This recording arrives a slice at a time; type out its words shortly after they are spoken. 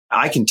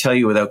I can tell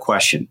you without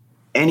question,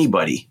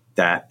 anybody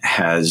that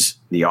has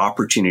the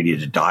opportunity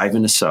to dive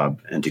in a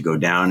sub and to go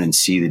down and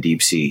see the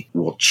deep sea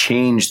will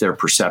change their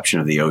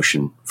perception of the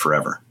ocean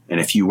forever. And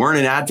if you weren't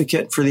an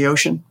advocate for the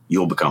ocean,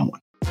 you'll become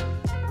one.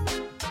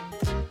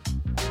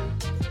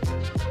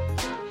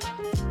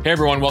 Hey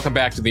everyone, welcome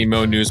back to the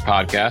Mo News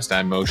Podcast.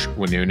 I'm Moshe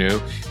Wanunu.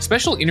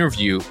 Special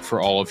interview for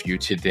all of you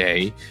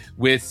today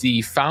with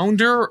the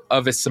founder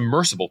of a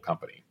submersible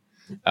company.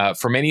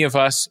 For many of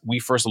us, we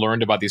first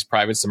learned about these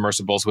private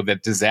submersibles with a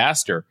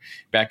disaster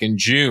back in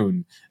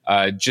June,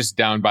 just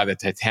down by the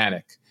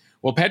Titanic.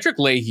 Well, Patrick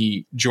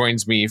Leahy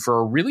joins me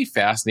for a really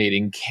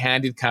fascinating,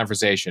 candid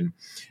conversation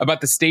about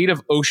the state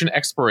of ocean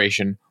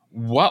exploration,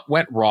 what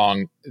went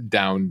wrong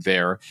down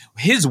there,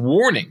 his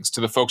warnings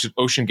to the folks at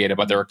OceanGate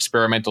about their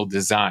experimental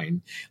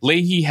design.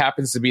 Leahy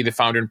happens to be the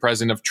founder and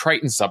president of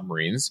Triton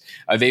Submarines.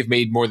 They've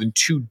made more than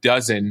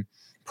 24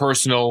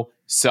 personal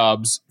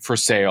subs for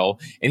sale.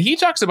 And he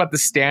talks about the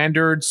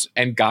standards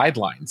and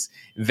guidelines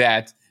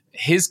that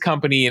his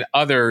company and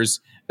others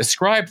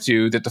ascribe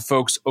to that the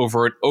folks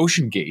over at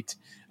OceanGate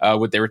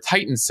with their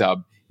Titan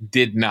sub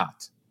did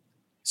not.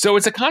 So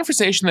it's a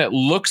conversation that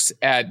looks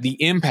at the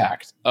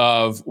impact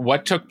of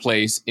what took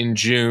place in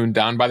June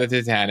down by the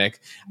Titanic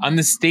on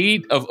the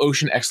state of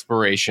ocean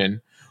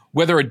exploration,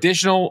 whether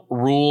additional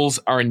rules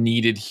are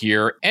needed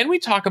here, and we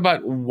talk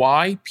about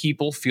why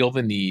people feel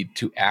the need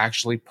to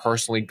actually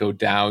personally go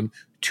down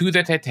to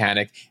the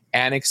Titanic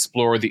and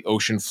explore the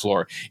ocean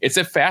floor. It's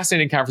a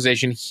fascinating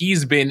conversation.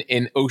 He's been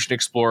an ocean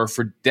explorer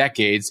for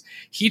decades.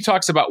 He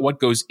talks about what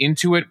goes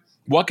into it,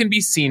 what can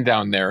be seen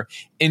down there,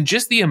 and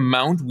just the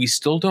amount we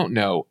still don't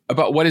know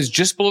about what is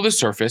just below the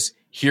surface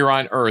here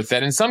on Earth.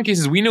 That in some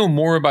cases, we know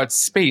more about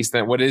space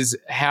than what is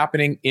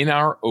happening in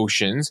our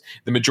oceans.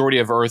 The majority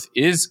of Earth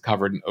is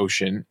covered in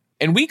ocean.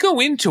 And we go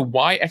into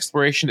why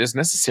exploration is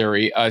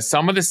necessary,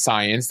 some of the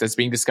science that's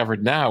being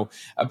discovered now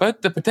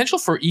about the potential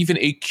for even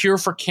a cure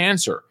for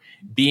cancer.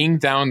 Being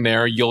down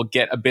there, you'll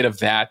get a bit of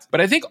that. But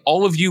I think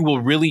all of you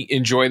will really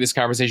enjoy this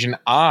conversation.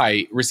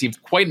 I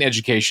received quite an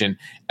education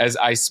as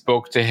I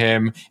spoke to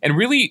him. And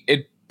really,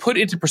 it put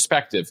into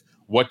perspective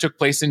what took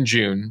place in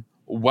June,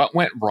 what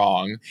went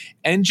wrong,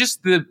 and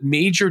just the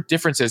major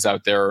differences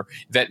out there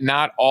that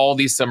not all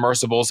these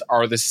submersibles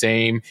are the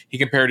same. He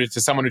compared it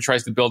to someone who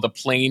tries to build a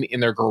plane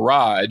in their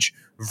garage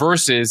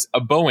versus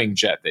a Boeing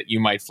jet that you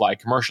might fly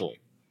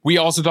commercially. We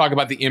also talk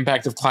about the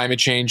impact of climate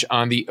change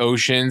on the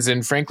oceans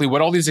and, frankly, what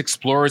all these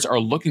explorers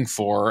are looking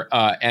for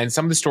and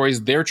some of the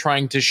stories they're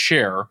trying to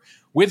share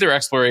with their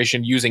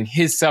exploration using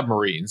his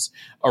submarines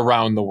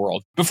around the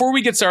world. Before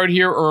we get started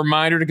here, a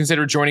reminder to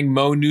consider joining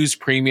Mo News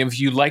Premium. If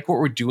you like what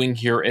we're doing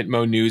here at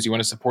Mo News, you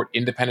want to support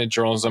independent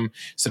journalism,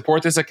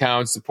 support this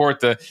account,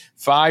 support the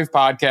 5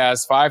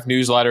 podcasts, 5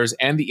 newsletters,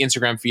 and the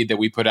Instagram feed that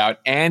we put out,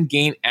 and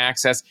gain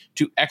access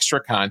to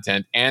extra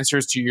content,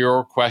 answers to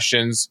your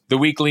questions, the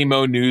weekly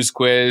Mo News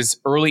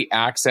quiz, early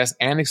access,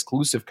 and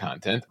exclusive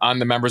content on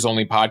the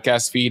members-only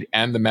podcast feed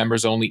and the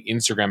members-only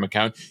Instagram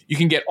account. You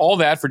can get all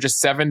that for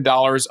just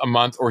 $7 a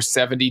month or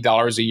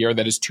 $70 a year.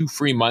 That is 2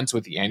 free months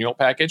with the annual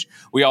package.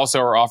 We also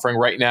are offering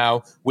right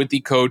now with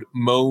the code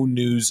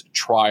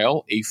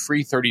MONEWSTRIAL, a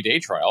free 30-day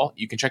trial.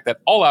 You can check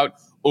that all out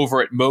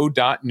over at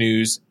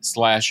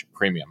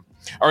mo.news/premium.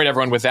 All right,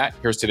 everyone, with that,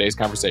 here's today's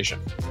conversation.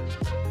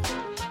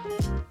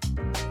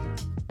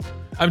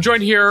 I'm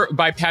joined here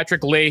by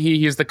Patrick Leahy.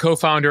 He is the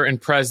co-founder and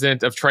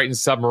president of Triton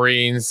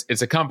Submarines.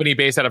 It's a company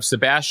based out of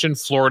Sebastian,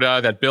 Florida,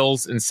 that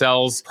builds and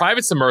sells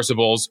private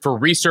submersibles for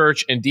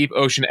research and deep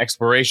ocean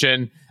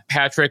exploration.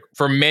 Patrick,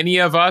 for many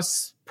of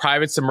us,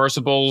 private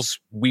submersibles,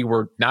 we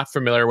were not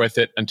familiar with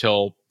it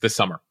until this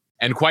summer.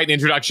 And quite an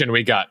introduction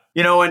we got.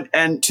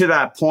 And to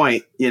that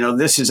point,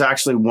 this is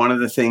actually one of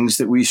the things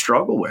that we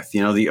struggle with.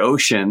 The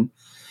ocean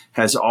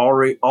has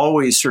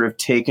always sort of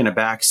taken a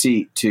back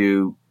seat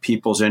to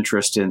people's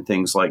interest in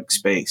things like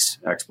space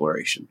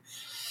exploration.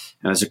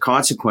 And as a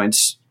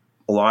consequence,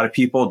 a lot of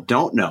people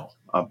don't know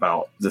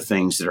about the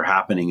things that are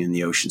happening in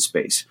the ocean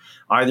space,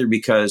 either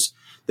because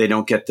they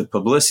don't get the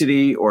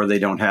publicity or they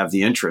don't have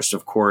the interest.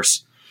 Of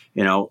course,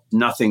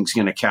 nothing's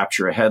going to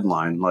capture a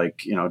headline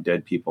like,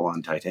 dead people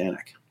on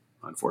Titanic,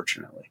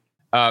 unfortunately.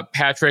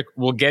 Patrick,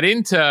 we'll get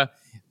into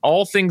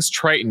all things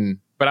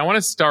Triton, but I want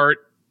to start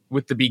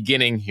with the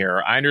beginning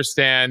here. I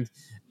understand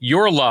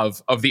your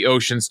love of the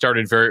ocean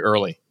started very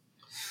early.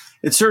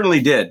 It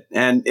certainly did,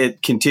 and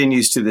it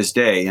continues to this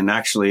day. And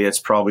actually, it's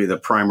probably the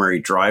primary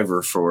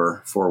driver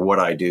for what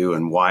I do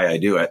and why I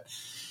do it.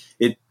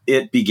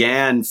 It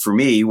began for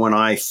me when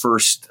I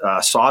first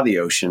saw the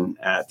ocean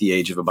at the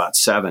age of about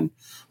 7.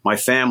 My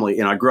family,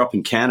 I grew up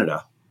in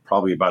Canada,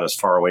 probably about as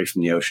far away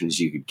from the ocean as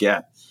you could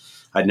get.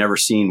 I'd never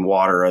seen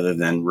water other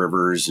than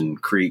rivers and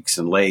creeks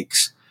and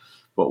lakes.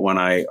 But when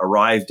I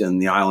arrived in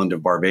the island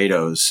of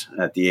Barbados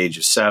at the age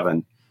of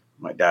 7,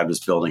 my dad was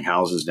building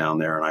houses down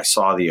there, and I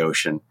saw the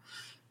ocean.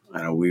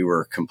 We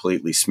were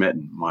completely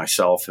smitten,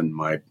 myself and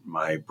my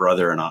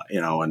brother and I,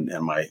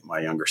 and my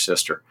younger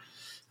sister.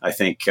 I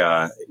think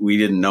we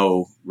didn't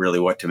know really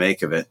what to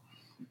make of it.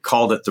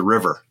 Called it the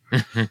river.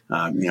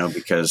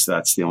 because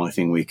that's the only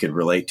thing we could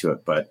relate to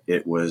it. But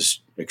it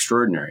was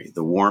extraordinary.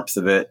 The warmth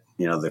of it,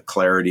 the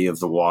clarity of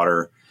the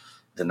water,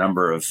 the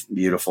number of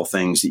beautiful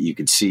things that you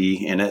could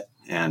see in it.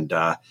 And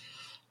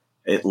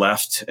it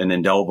left an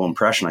indelible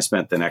impression. I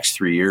spent the next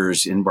 3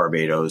 years in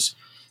Barbados.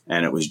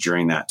 And it was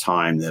during that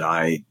time that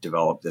I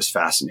developed this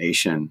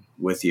fascination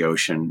with the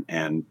ocean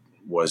and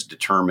was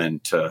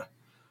determined to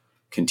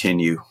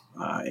continue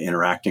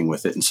interacting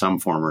with it in some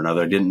form or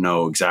another. I didn't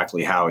know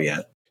exactly how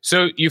yet.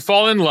 So you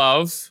fall in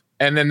love,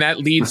 and then that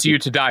leads you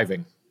to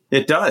diving.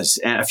 It does.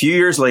 And a few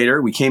years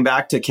later, we came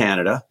back to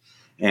Canada,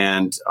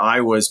 and I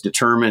was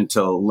determined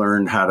to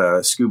learn how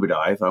to scuba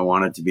dive. I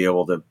wanted to be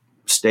able to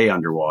stay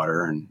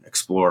underwater and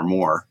explore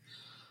more.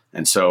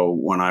 And so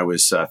when I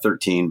was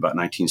 13, about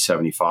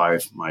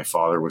 1975, my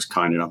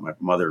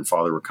mother and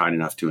father were kind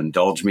enough to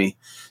indulge me.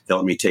 They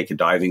let me take a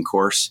diving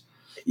course.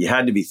 You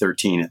had to be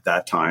 13 at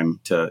that time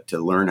to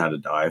learn how to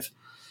dive.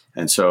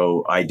 And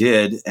so I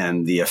did.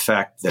 And the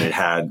effect that it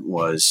had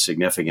was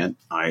significant.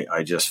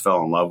 I just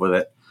fell in love with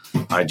it.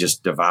 I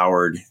just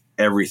devoured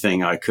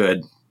everything I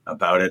could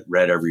about it,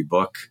 read every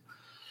book.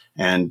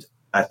 And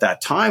at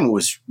that time,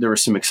 there were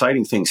some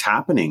exciting things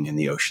happening in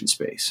the ocean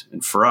space.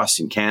 And for us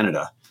in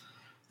Canada,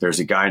 there's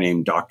a guy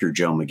named Dr.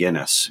 Joe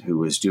McGinnis who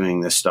was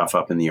doing this stuff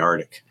up in the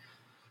Arctic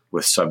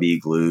with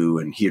sub-igloo,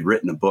 and he had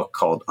written a book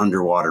called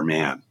Underwater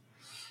Man.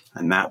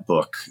 And that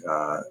book,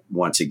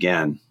 once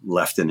again,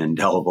 left an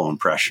indelible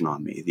impression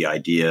on me. The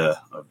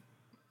idea of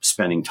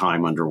spending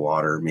time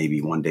underwater, maybe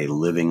one day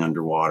living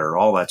underwater,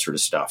 all that sort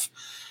of stuff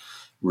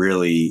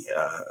really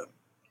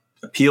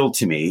appealed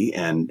to me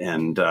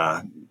and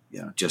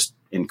just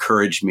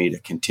encouraged me to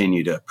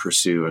continue to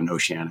pursue an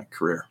oceanic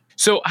career.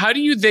 So how do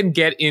you then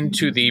get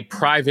into the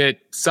private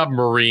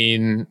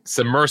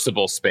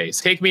submersible space?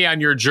 Take me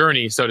on your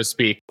journey, so to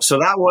speak. So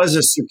that was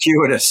a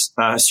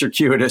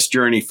circuitous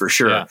journey for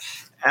sure. Yeah.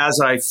 As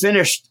I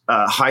finished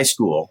high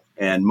school,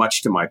 and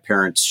much to my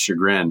parents'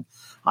 chagrin,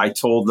 I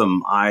told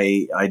them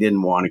I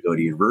didn't want to go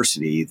to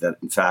university, that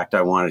in fact,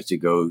 I wanted to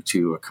go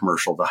to a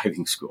commercial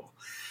diving school.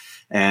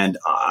 And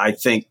I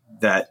think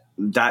that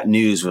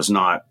news was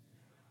not,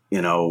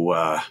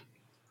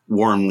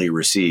 warmly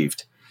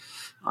received.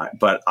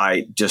 But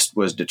I just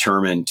was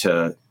determined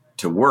to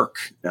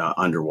work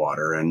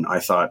underwater. And I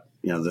thought,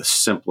 the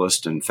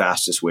simplest and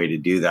fastest way to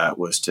do that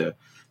was to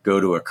go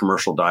to a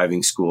commercial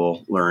diving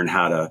school, learn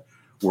how to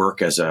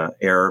work as a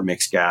air,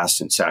 mixed gas,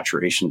 and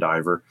saturation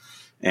diver,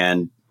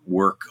 and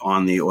work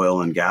on the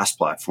oil and gas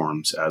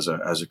platforms as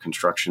a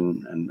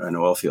construction and an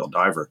oil field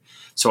diver.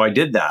 So I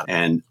did that,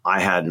 and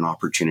I had an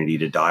opportunity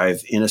to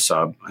dive in a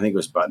sub. I think it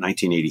was about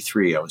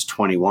 1983. I was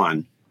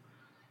 21,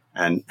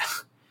 and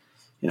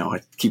I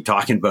keep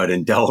talking about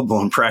indelible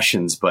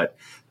impressions, but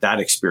that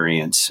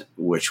experience,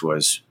 which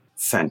was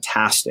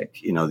fantastic,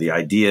 the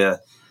idea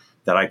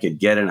that I could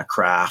get in a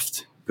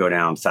craft, go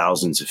down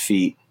thousands of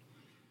feet,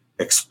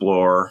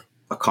 explore,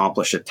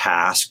 accomplish a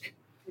task,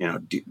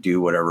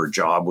 do whatever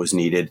job was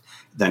needed,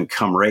 then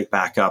come right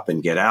back up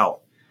and get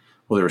out.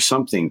 Well, there was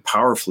something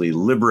powerfully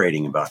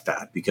liberating about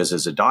that, because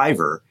as a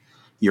diver,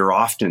 you're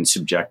often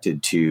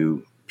subjected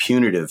to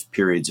punitive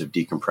periods of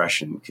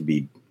decompression.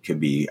 It could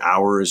be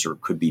hours or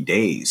could be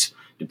days,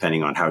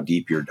 depending on how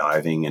deep you're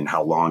diving and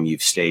how long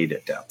you've stayed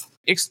at depth.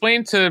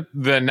 Explain to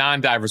the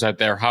non-divers out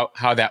there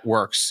how that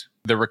works.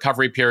 The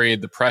recovery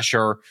period, the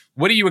pressure.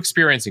 What are you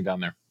experiencing down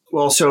there?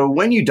 Well, so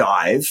when you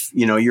dive,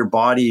 your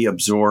body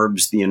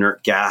absorbs the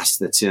inert gas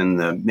that's in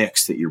the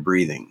mix that you're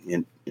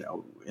breathing.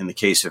 In the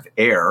case of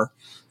air,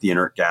 the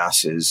inert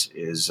gas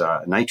is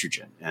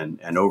nitrogen.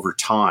 And over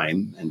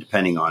time, and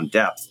depending on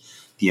depth,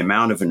 the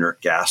amount of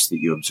inert gas that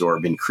you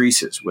absorb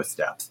increases with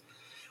depth.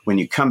 When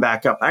you come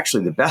back up,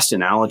 actually, the best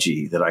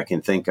analogy that I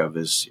can think of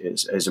is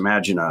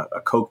imagine a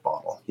Coke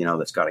bottle,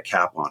 that's got a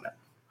cap on it.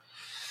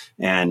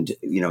 And,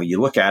 you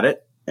look at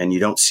it and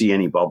you don't see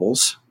any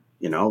bubbles.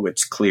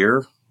 It's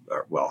clear.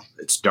 Well,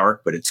 it's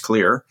dark, but it's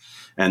clear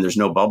and there's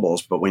no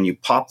bubbles. But when you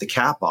pop the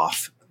cap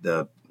off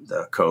the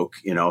Coke,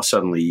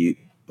 suddenly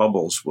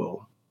bubbles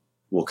will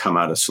come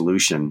out of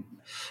solution,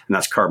 and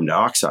that's carbon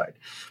dioxide.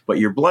 But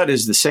your blood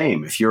is the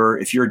same. If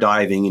you're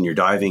diving and you're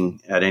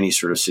diving at any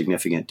sort of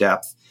significant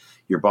depth,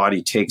 your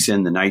body takes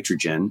in the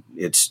nitrogen.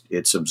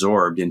 It's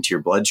absorbed into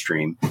your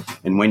bloodstream.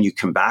 And when you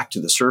come back to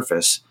the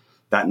surface,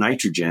 that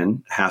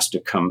nitrogen has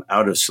to come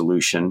out of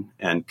solution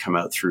and come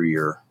out through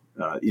your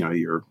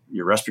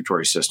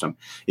respiratory system.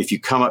 If you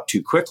come up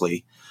too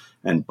quickly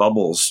and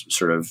bubbles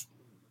sort of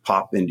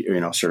pop in,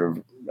 sort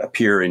of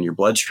appear in your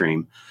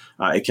bloodstream,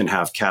 it can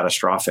have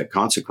catastrophic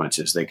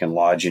consequences. They can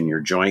lodge in your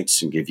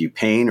joints and give you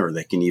pain, or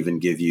they can even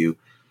give you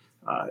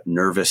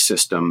nervous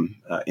system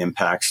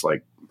impacts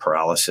like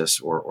paralysis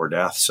or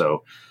death.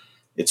 So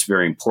it's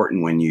very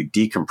important when you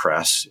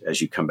decompress,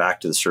 as you come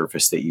back to the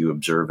surface, that you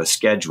observe a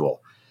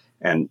schedule.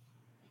 And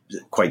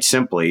quite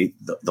simply,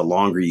 the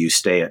longer you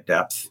stay at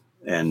depth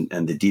and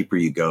the deeper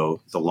you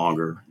go, the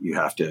longer you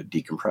have to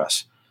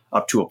decompress,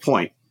 up to a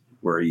point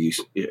where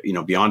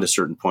beyond a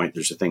certain point,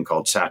 there's a thing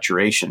called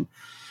saturation,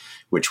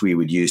 which we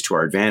would use to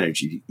our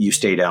advantage. You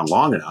stay down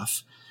long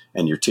enough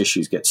and your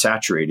tissues get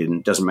saturated. And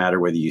it doesn't matter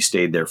whether you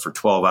stayed there for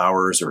 12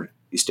 hours or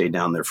you stayed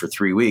down there for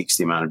 3 weeks,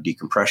 the amount of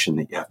decompression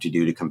that you have to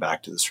do to come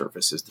back to the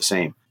surface is the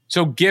same.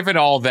 So given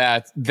all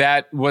that,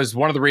 that was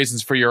one of the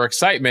reasons for your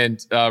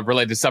excitement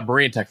related to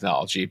submarine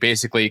technology,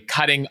 basically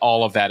cutting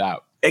all of that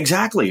out.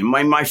 Exactly.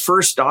 My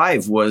first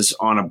dive was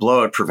on a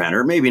blowout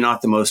preventer, maybe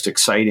not the most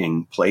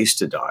exciting place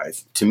to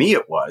dive. To me,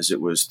 it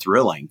was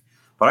thrilling.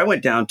 But I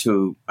went down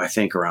to, I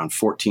think, around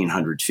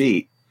 1,400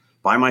 feet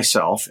by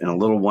myself in a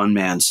little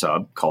one-man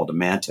sub called a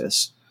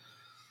Mantis.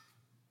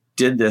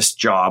 Did this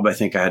job. I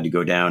think I had to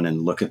go down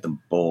and look at the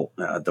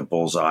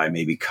bullseye,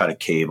 maybe cut a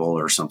cable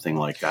or something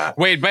like that.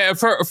 Wait, but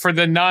for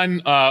the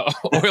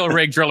non-oil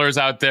rig drillers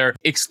out there,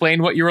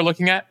 explain what you were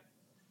looking at.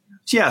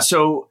 Yeah,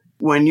 so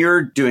when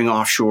you're doing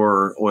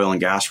offshore oil and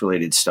gas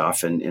related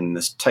stuff, and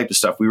this type of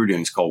stuff we were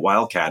doing is called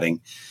wildcatting,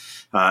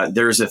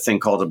 there's a thing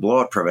called a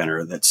blowout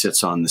preventer that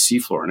sits on the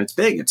seafloor, and it's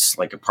big. It's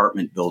like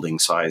apartment building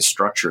size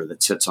structure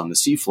that sits on the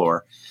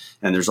seafloor,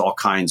 and there's all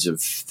kinds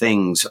of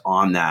things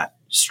on that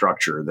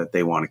structure that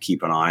they want to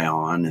keep an eye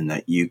on and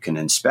that you can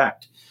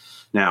inspect.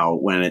 Now,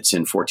 when it's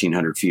in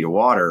 1,400 feet of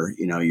water,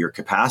 your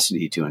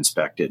capacity to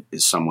inspect it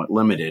is somewhat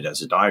limited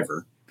as a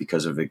diver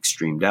because of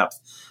extreme depth.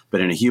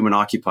 But in a human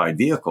occupied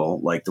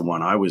vehicle like the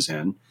one I was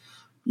in,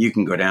 you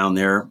can go down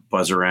there,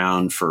 buzz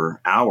around for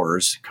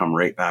hours, come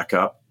right back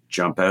up,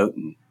 jump out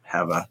and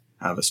have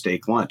a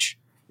steak lunch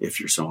if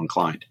you're so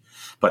inclined.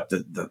 But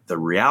the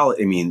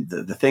reality,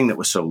 the thing that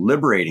was so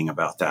liberating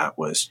about that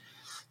was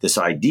this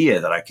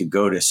idea that I could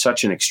go to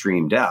such an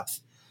extreme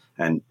depth.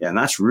 And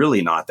that's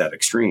really not that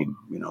extreme.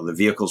 The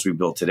vehicles we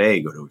build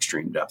today go to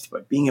extreme depth,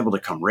 but being able to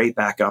come right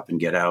back up and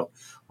get out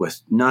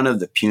with none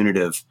of the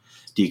punitive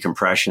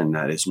decompression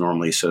that is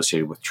normally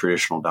associated with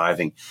traditional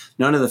diving,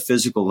 none of the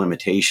physical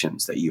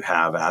limitations that you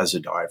have as a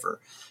diver.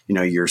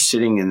 You're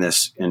sitting in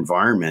this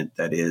environment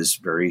that is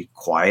very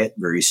quiet,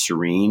 very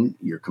serene.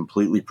 You're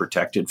completely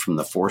protected from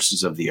the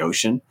forces of the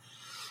ocean.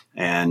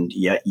 And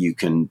yet you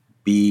can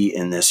be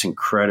in this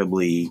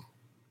incredibly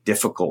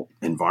difficult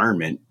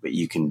environment, but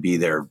you can be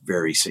there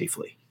very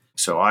safely.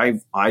 So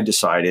I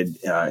decided,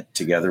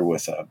 together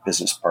with a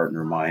business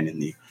partner of mine in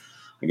the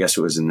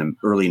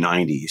early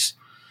 90s,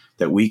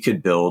 that we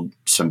could build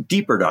some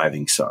deeper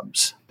diving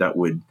subs that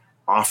would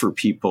offer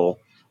people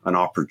an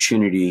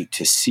opportunity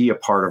to see a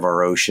part of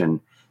our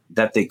ocean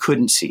that they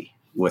couldn't see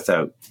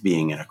without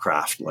being in a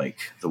craft like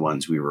the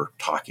ones we were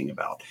talking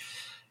about.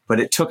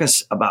 But it took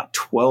us about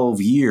 12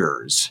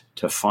 years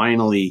to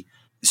finally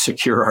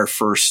secure our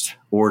first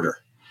order.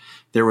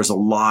 There was a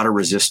lot of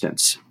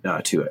resistance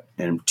to it.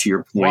 And to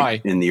your point,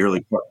 why? In the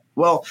early part,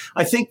 well,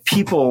 I think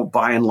people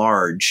by and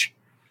large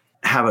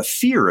have a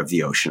fear of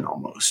the ocean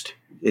almost.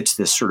 It's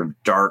this sort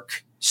of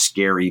dark,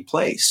 scary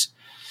place.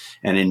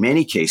 And in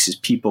many cases,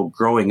 people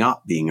growing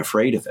up being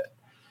afraid of it,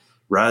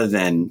 rather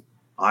than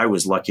I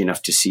was lucky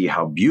enough to see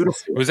how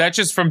beautiful. Was that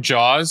just from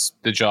Jaws?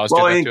 Did Jaws do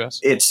that to us?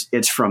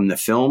 It's from the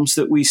films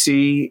that we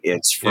see.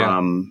 It's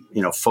from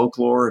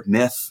folklore,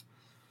 myth,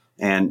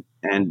 and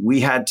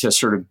we had to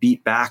sort of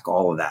beat back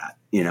all of that,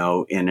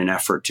 in an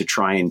effort to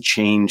try and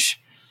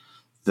change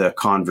the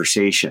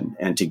conversation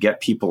and to get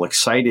people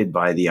excited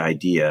by the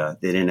idea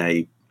that in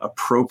a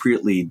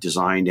appropriately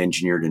designed,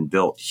 engineered, and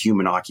built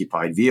human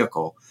occupied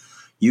vehicle,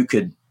 you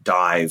could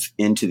dive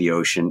into the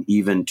ocean,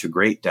 even to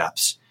great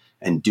depths,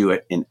 and do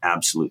it in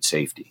absolute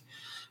safety.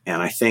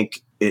 And I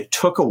think it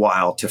took a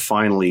while to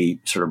finally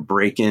sort of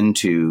break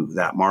into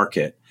that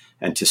market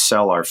and to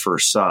sell our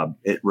first sub.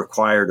 It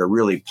required a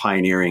really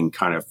pioneering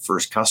kind of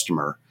first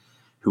customer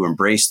who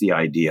embraced the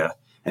idea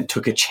and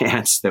took a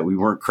chance that we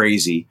weren't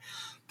crazy,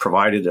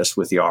 provided us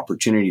with the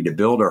opportunity to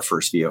build our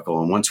first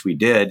vehicle. And once we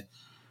did,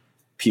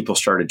 people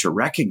started to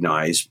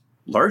recognize,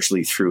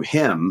 largely through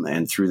him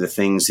and through the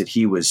things that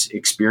he was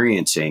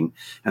experiencing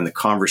and the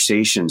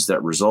conversations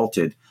that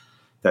resulted,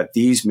 that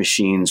these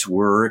machines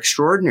were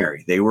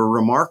extraordinary. They were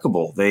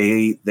remarkable.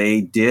 They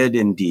did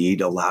indeed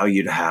allow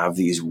you to have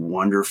these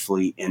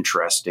wonderfully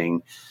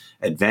interesting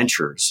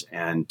adventures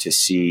and to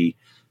see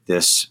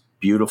this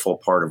beautiful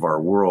part of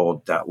our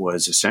world that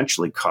was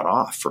essentially cut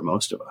off for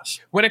most of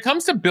us. When it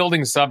comes to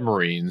building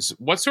submarines,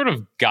 what sort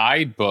of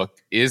guidebook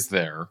is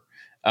there?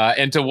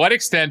 And to what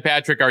extent,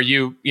 Patrick,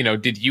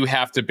 did you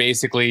have to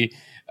basically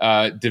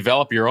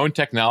develop your own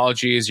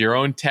technologies, your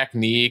own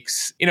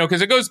techniques?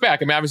 Because it goes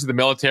back. Obviously the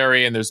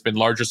military, and there's been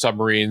larger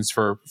submarines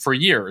for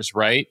years,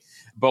 right?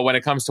 But when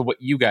it comes to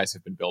what you guys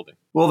have been building.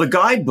 Well, the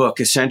guidebook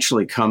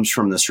essentially comes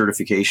from the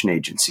certification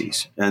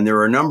agencies, and there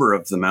are a number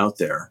of them out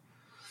there.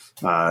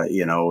 I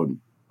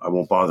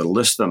won't bother to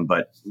list them,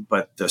 but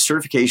the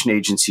certification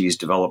agencies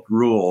developed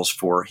rules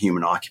for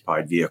human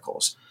occupied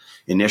vehicles.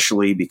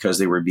 Initially, because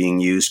they were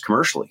being used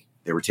commercially.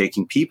 They were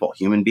taking people,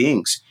 human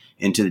beings,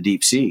 into the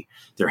deep sea.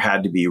 There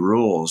had to be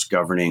rules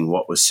governing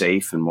what was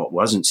safe and what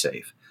wasn't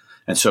safe.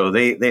 And so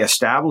they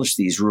established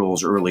these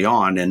rules early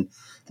on. And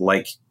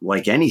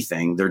like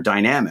anything, they're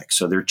dynamic.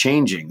 So they're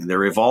changing,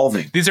 they're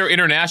evolving. These are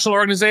international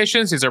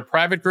organizations. These are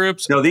private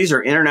groups. No, these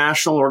are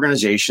international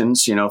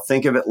organizations.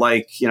 Think of it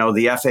like,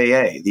 the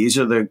FAA. These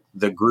are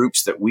the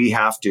groups that we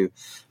have to,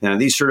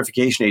 these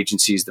certification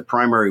agencies, the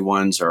primary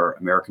ones are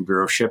American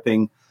Bureau of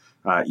Shipping,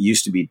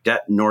 used to be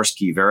Det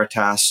Norske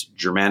Veritas,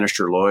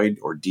 Germanischer Lloyd,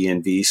 or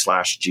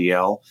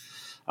DNV/GL.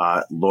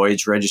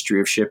 Lloyd's Registry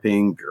of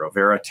Shipping, Bureau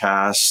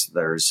Veritas.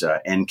 There's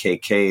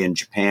NKK in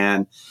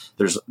Japan.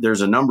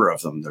 There's a number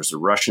of them. There's the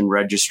Russian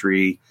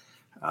Registry,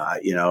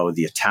 the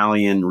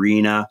Italian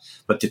RINA.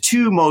 But the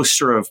two most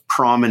sort of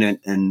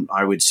prominent and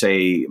I would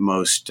say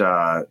most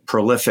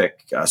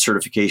prolific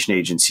certification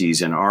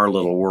agencies in our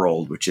little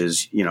world, which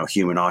is,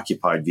 human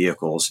occupied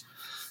vehicles,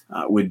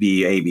 would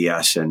be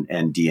ABS and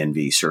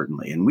DNV,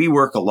 certainly. And we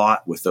work a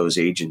lot with those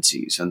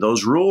agencies. And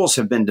those rules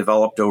have been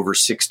developed over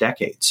 6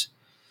 decades.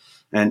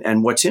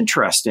 And what's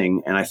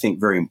interesting, and I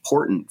think very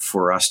important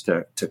for us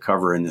to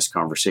cover in this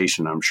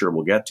conversation, I'm sure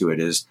we'll get to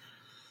it, is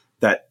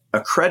that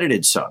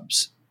accredited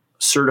subs,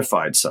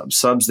 certified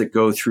subs that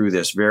go through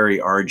this very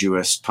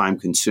arduous,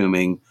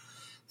 time-consuming,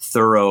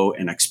 thorough,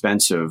 and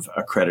expensive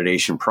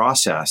accreditation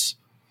process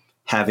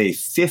have a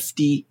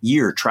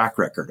 50-year track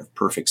record of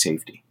perfect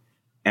safety.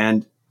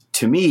 And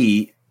to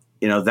me,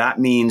 that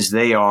means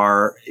they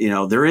are,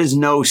 there is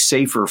no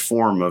safer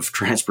form of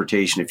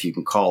transportation, if you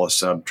can call a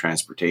sub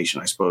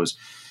transportation. I suppose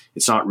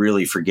it's not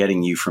really for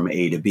getting you from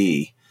A to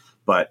B.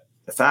 But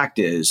the fact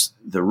is,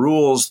 the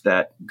rules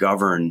that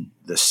govern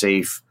the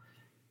safe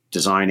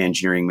design,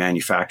 engineering,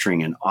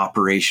 manufacturing, and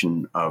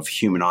operation of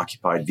human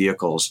occupied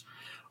vehicles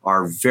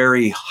are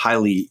very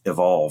highly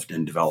evolved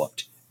and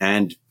developed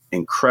and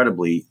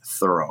incredibly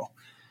thorough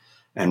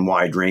and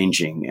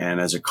wide-ranging. And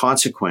as a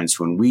consequence,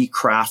 when we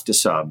craft a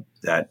sub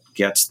that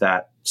gets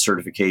that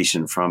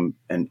certification from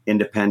an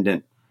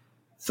independent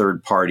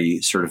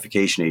third-party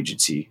certification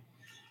agency,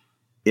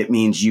 it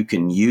means you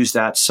can use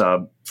that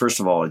sub. First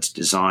of all, it's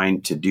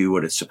designed to do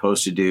what it's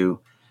supposed to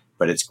do,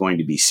 but it's going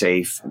to be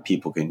safe and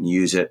people can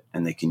use it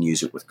and they can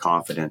use it with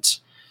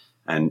confidence.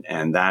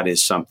 And that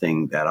is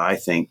something that I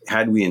think,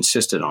 had we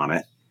insisted on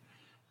it,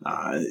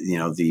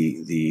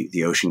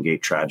 the Ocean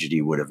Gate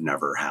tragedy would have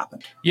never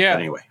happened. Yeah. But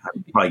anyway,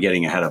 I'm probably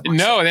getting ahead of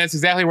myself. No, that's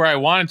exactly where I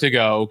wanted to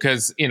go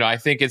because, I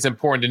think it's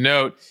important to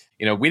note,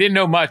 we didn't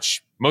know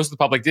much. Most of the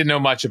public didn't know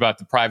much about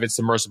the private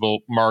submersible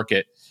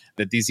market,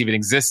 that these even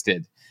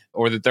existed,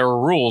 or that there were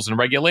rules and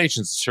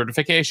regulations,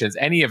 certifications,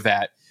 any of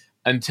that,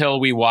 until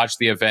we watched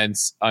the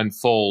events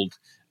unfold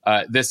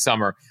this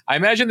summer. I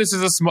imagine this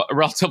is a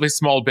relatively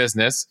small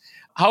business.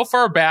 How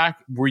far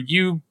back were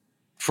you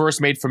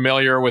first made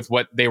familiar with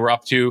what they were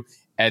up to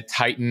at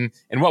Titan,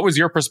 and what was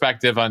your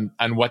perspective on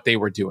what they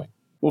were doing?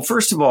 Well,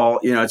 first of all,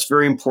 it's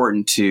very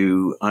important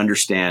to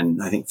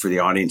understand, I think for the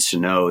audience to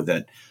know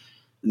that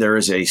there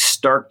is a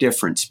stark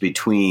difference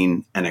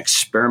between an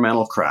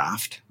experimental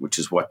craft, which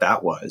is what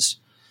that was,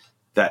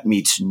 that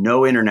meets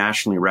no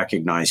internationally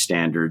recognized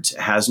standards,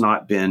 has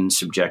not been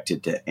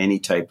subjected to any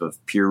type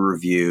of peer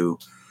review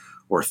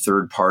or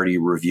third-party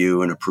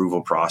review and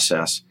approval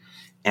process,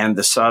 and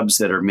the subs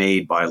that are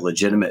made by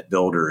legitimate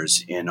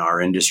builders in our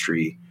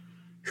industry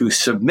who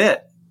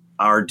submit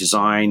our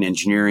design,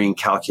 engineering,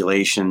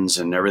 calculations,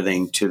 and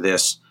everything to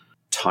this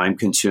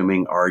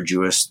time-consuming,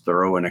 arduous,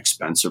 thorough, and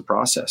expensive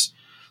process.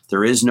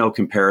 There is no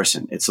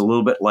comparison. It's a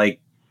little bit like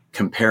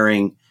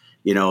comparing,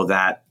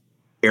 that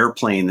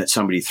airplane that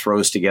somebody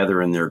throws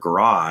together in their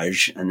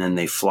garage and then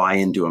they fly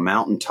into a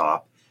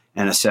mountaintop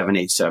and a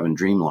 787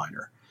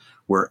 Dreamliner,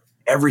 where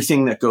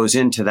everything that goes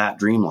into that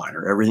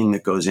Dreamliner, everything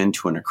that goes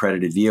into an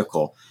accredited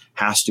vehicle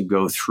has to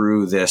go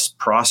through this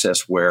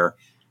process where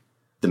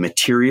the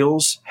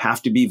materials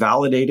have to be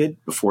validated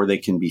before they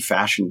can be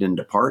fashioned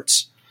into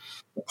parts.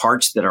 The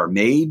parts that are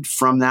made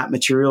from that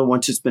material,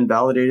 once it's been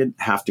validated,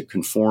 have to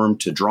conform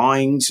to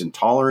drawings and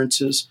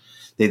tolerances.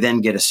 They then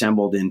get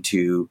assembled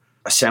into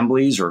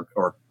assemblies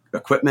or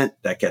equipment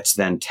that gets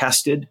then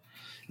tested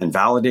and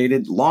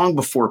validated long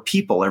before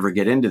people ever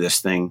get into this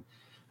thing.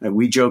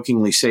 We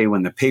jokingly say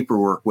when the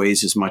paperwork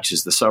weighs as much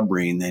as the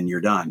submarine, then you're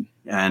done.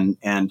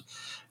 And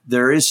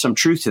there is some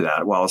truth to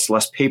that. While it's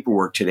less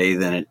paperwork today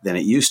than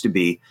it used to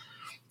be,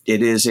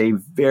 it is a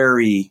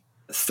very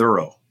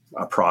thorough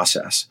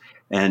process.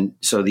 And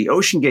so the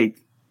Ocean Gate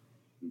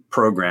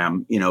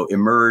program,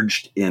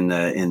 emerged in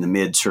the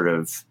mid sort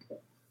of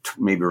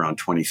maybe around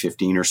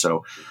 2015 or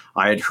so.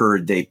 I had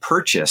heard they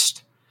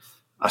purchased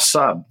a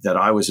sub that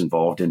I was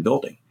involved in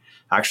building.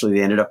 Actually,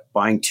 they ended up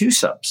buying 2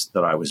 subs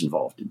that I was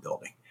involved in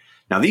building.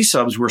 Now, these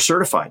subs were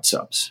certified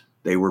subs.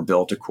 They were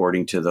built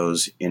according to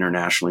those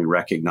internationally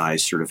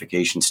recognized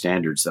certification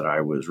standards that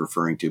I was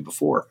referring to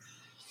before.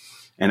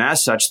 And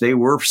as such, they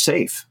were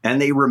safe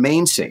and they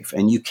remain safe.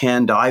 And you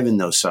can dive in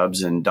those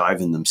subs and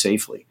dive in them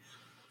safely.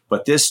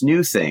 But this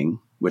new thing,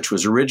 which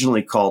was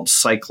originally called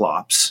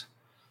Cyclops,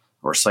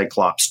 or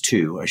Cyclops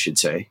 2, I should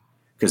say,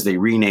 because they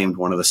renamed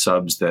one of the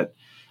subs that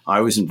I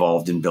was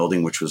involved in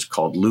building, which was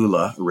called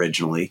Lula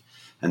originally,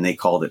 and they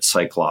called it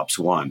Cyclops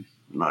 1.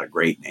 Not a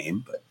great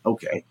name, but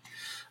okay.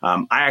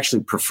 I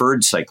actually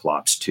preferred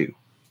Cyclops 2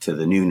 to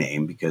the new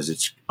name because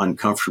it's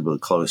uncomfortably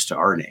close to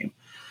our name.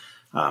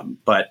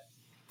 But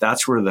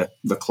that's where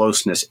the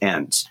closeness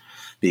ends,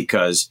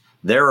 because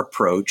their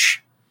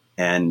approach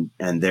and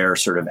their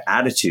sort of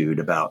attitude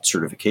about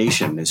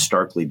certification is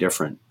starkly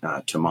different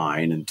to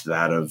mine and to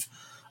that of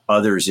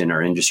others in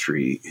our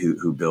industry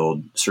who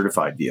build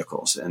certified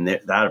vehicles. And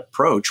that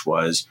approach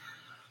was,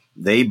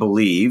 they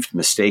believed,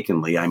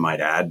 mistakenly, I might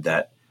add,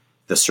 that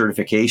the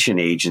certification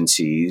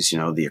agencies,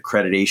 the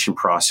accreditation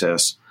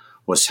process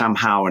was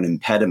somehow an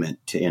impediment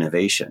to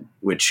innovation,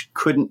 which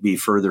couldn't be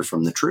further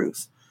from the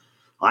truth.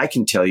 I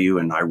can tell you,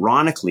 and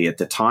ironically, at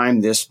the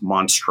time this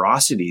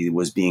monstrosity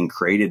was being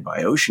created by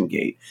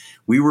OceanGate,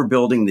 we were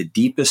building the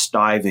deepest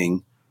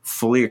diving,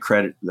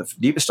 the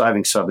deepest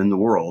diving sub in the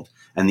world,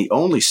 and the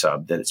only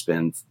sub that it's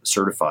been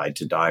certified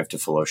to dive to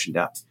full ocean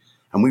depth.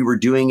 And we were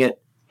doing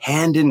it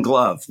hand in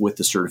glove with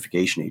the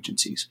certification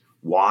agencies.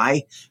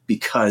 Why?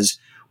 Because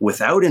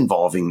without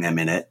involving them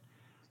in it,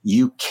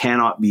 you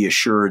cannot be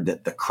assured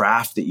that the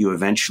craft that you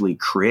eventually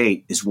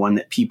create is one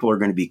that people are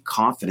going to be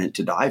confident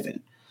to dive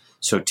in.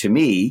 So to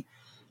me,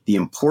 the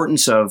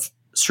importance of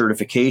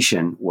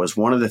certification was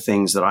one of the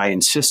things that I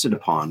insisted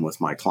upon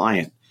with my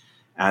client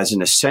as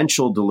an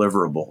essential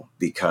deliverable,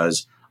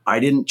 because I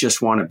didn't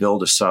just want to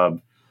build a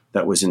sub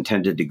that was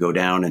intended to go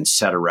down and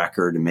set a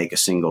record and make a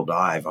single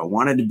dive. I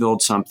wanted to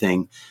build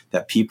something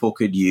that people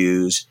could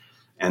use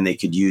and they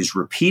could use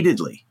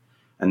repeatedly,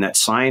 and that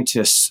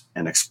scientists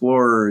and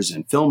explorers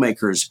and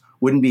filmmakers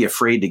wouldn't be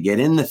afraid to get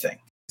in the thing.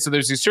 So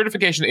there's these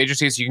certification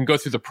agencies. You can go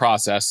through the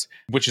process,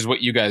 which is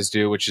what you guys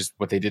do, which is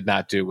what they did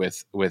not do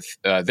with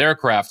their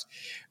craft.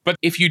 But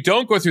if you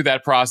don't go through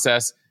that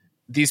process,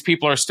 these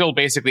people are still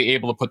basically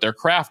able to put their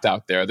craft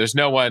out there. There's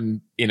no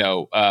one,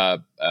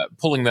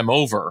 pulling them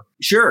over.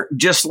 Sure.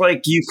 Just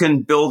like you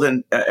can build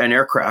an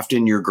aircraft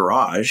in your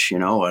garage,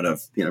 out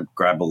of,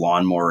 grab a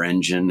lawnmower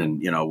engine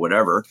and,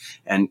 whatever,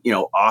 and,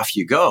 off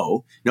you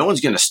go. No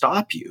one's going to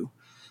stop you.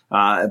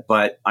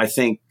 But I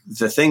think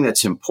the thing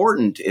that's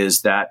important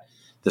is that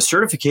the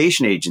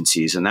certification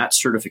agencies and that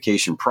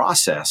certification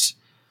process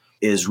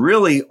is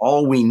really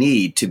all we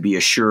need to be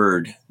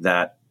assured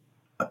that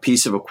a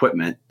piece of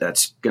equipment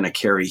that's going to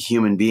carry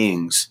human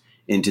beings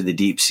into the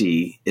deep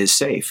sea is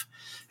safe.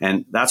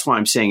 And that's why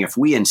I'm saying, if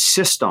we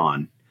insist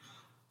on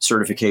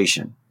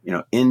certification,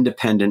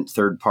 independent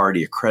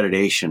third-party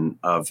accreditation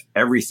of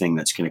everything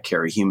that's going to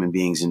carry human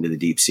beings into the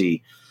deep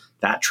sea,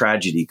 that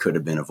tragedy could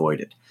have been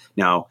avoided.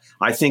 Now,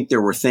 I think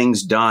there were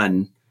things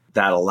done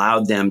that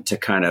allowed them to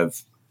kind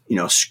of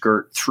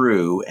skirt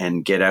through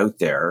and get out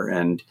there.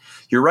 And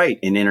you're right,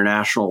 in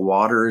international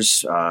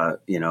waters,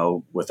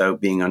 without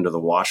being under the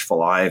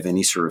watchful eye of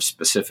any sort of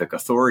specific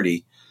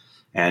authority.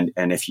 And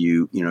if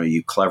you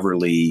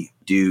cleverly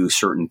do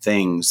certain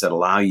things that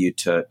allow you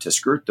to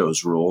skirt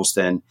those rules,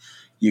 then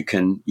you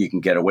can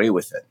get away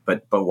with it.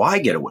 But why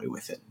get away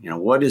with it?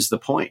 What is the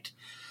point?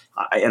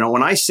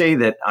 When I say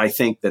that I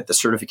think that the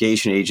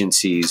certification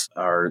agencies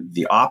are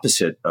the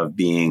opposite of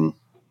being,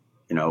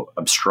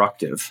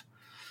 obstructive,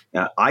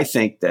 I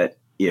think that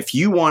if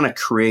you want to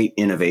create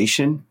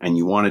innovation and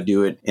you want to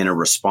do it in a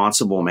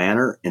responsible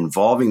manner,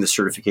 involving the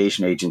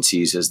certification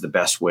agencies is the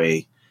best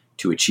way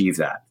to achieve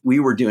that. We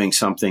were doing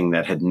something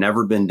that had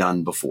never been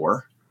done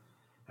before,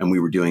 and we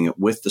were doing it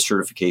with the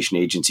certification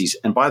agencies.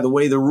 And by the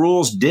way, the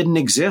rules didn't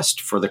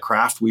exist for the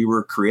craft we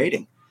were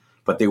creating,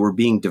 but they were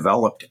being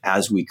developed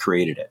as we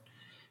created it.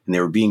 And they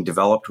were being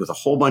developed with a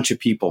whole bunch of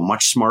people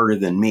much smarter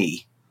than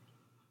me,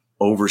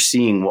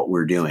 overseeing what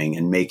we're doing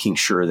and making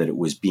sure that it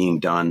was being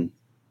done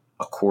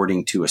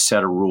according to a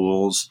set of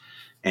rules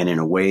and in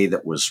a way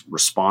that was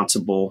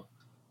responsible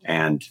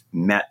and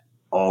met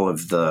all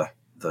of the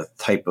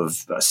type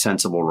of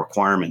sensible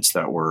requirements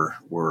that were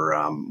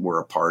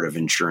a part of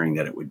ensuring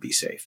that it would be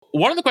safe.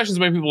 One of the questions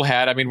many people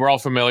had, we're all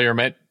familiar,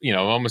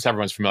 almost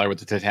everyone's familiar with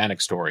the Titanic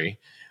story,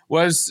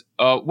 was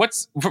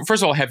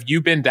first of all, have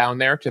you been down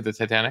there to the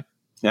Titanic?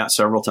 Yeah,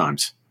 several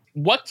times.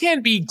 What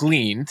can be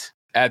gleaned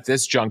at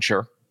this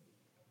juncture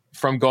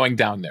from going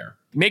down there?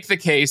 Make the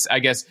case, I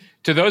guess,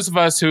 to those of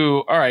us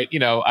who, all right,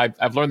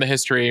 I've learned the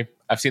history,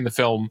 I've seen the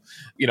film,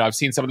 I've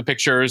seen some of the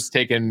pictures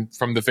taken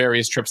from the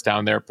various trips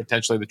down there,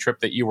 potentially the trip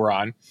that you were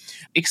on.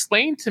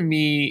 Explain to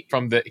me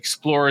from the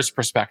explorer's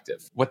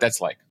perspective what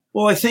that's like.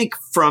 Well, I think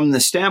from the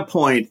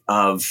standpoint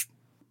of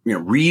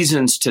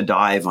reasons to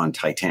dive on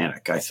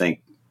Titanic, I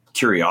think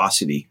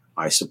curiosity,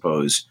 I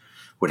suppose,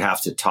 would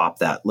have to top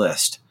that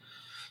list.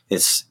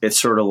 It's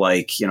sort of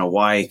like,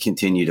 why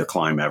continue to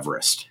climb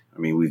Everest?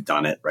 We've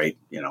done it, right?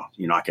 You're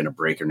not going to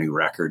break a new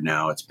record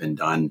now. It's been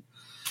done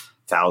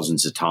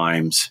thousands of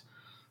times.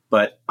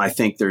 But I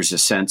think there's a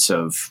sense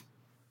of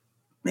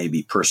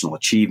maybe personal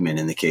achievement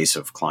in the case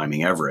of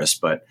climbing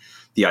Everest. But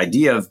the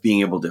idea of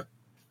being able to,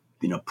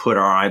 put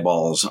our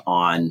eyeballs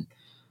on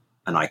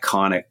an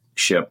iconic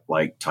ship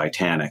like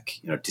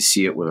Titanic, to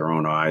see it with our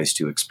own eyes,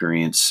 to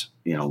experience,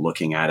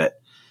 looking at it,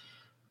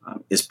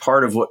 is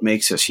part of what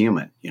makes us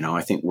human.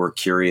 I think we're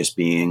curious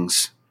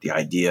beings. The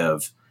idea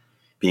of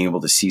being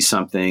able to see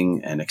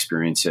something and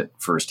experience it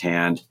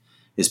firsthand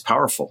is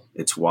powerful.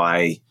 It's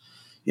why,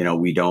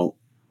 We don't,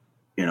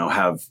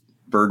 have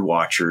bird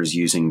watchers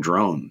using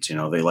drones.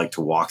 They like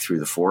to walk through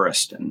the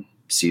forest and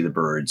see the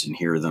birds and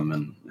hear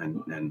them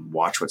and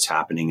watch what's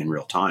happening in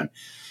real time.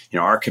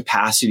 Our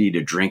capacity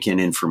to drink in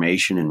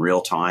information in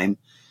real time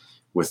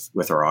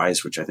with our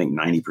eyes, which I think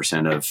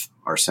 90% of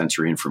our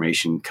sensory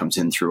information comes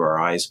in through our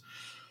eyes,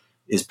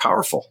 is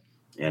powerful.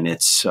 And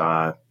it's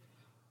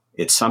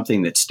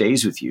something that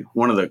stays with you.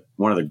 One of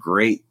the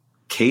great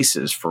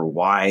cases for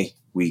why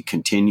we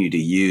continue to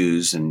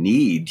use and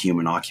need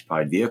human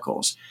occupied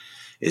vehicles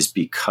is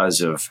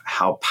because of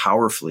how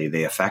powerfully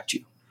they affect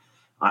you.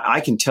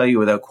 I can tell you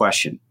without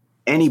question,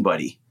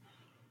 anybody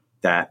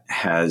that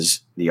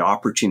has the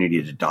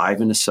opportunity to dive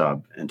in a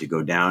sub and to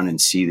go down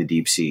and see the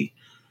deep sea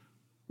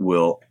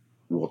will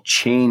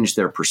change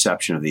their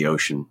perception of the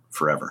ocean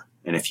forever.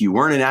 And if you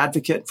weren't an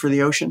advocate for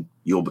the ocean,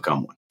 you'll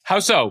become one. How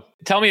so?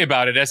 Tell me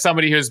about it as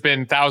somebody who's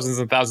been thousands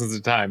and thousands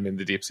of times in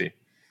the deep sea.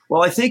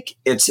 Well, I think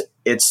it's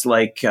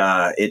like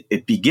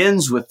it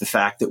begins with the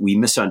fact that we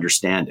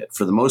misunderstand it.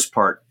 For the most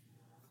part,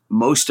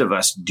 most of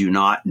us do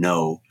not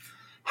know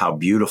how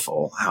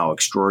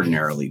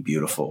extraordinarily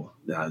beautiful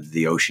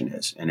the ocean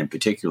is, and in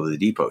particular the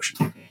deep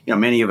ocean.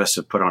 Many of us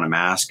have put on a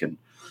mask and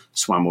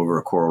swam over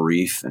a coral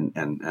reef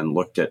and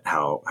looked at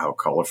how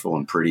colorful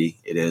and pretty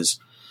it is.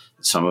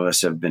 Some of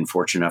us have been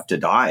fortunate enough to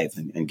dive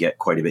and get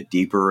quite a bit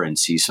deeper and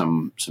see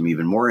some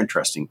even more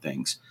interesting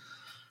things.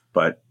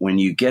 But when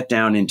you get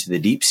down into the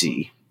deep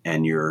sea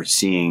and you're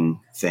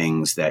seeing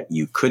things that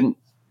you couldn't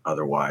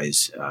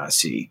otherwise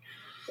see,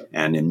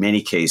 and in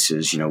many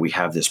cases, we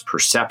have this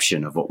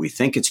perception of what we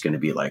think it's going to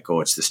be like. Oh,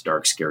 it's this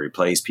dark, scary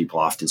place. People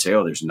often say,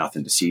 oh, there's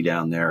nothing to see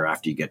down there.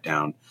 After you get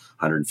down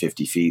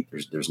 150 feet,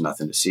 there's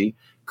nothing to see.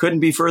 Couldn't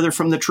be further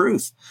from the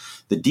truth.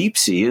 The deep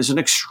sea is an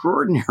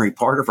extraordinary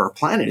part of our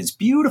planet. It's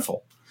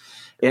beautiful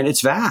and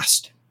it's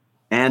vast.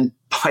 And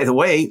by the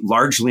way,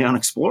 largely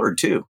unexplored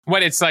too.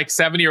 What, it's like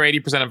 70 or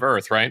 80% of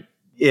Earth, right?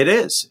 It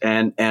is.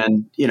 And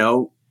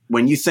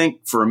when you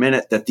think for a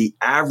minute that the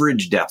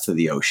average depth of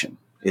the ocean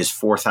is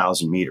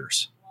 4,000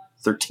 meters,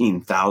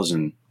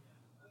 13,000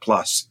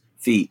 plus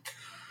feet,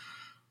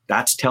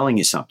 that's telling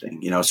you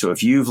something. So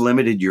if you've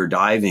limited your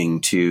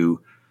diving to,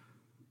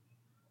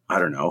 I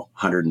don't know,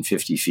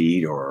 150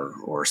 feet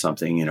or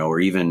something, or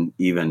even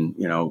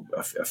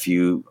a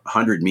few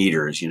hundred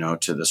meters,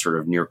 to the sort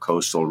of near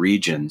coastal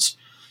regions,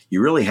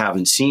 you really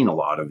haven't seen a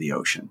lot of the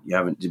ocean. You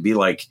haven't. It'd be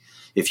like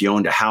if you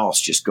owned a house,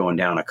 just going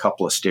down a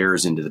couple of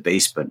stairs into the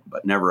basement,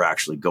 but never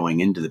actually going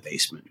into the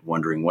basement,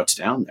 wondering what's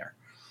down there.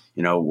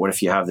 What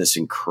if you have this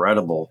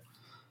incredible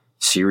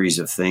series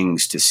of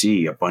things to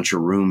see, a bunch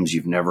of rooms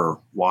you've never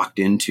walked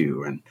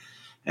into,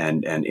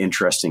 and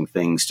interesting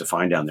things to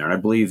find down there. And I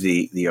believe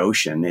the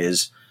ocean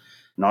is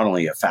not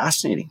only a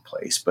fascinating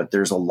place, but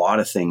there's a lot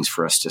of things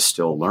for us to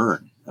still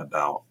learn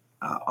about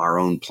our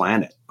own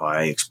planet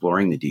by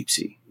exploring the deep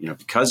sea.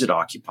 Because it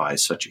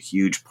occupies such a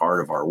huge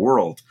part of our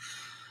world,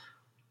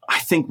 I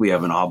think we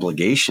have an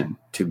obligation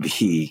to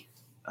be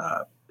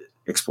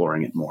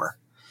exploring it more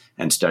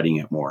and studying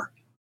it more.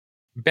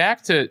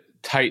 Back to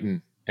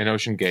Titan and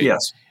Ocean Gate.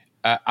 Yes.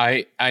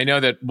 I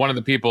know that one of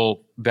the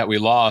people that we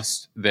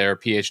lost there,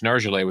 P.H.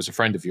 Nargile, was a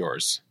friend of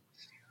yours.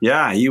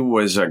 Yeah, he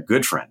was a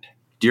good friend,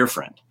 dear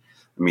friend.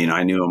 I mean,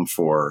 I knew him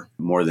for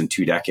more than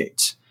 2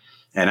 decades.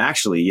 And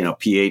actually,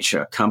 PH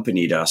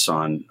accompanied us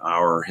on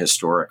our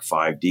historic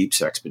 5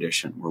 Deeps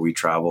expedition, where we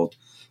traveled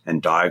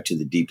and dived to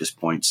the deepest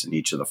points in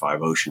each of the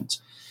 5 oceans.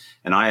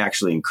 And I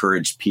actually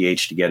encouraged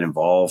PH to get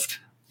involved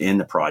in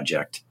the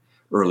project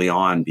early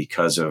on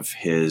because of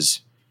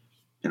his,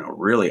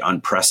 really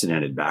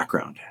unprecedented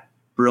background.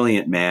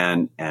 Brilliant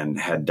man, and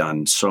had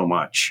done so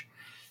much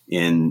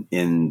in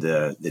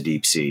the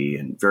deep sea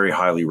and very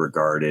highly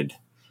regarded.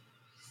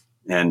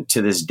 And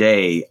to this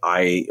day,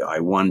 I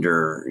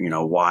wonder,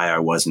 why I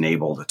wasn't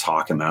able to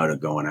talk him out of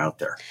going out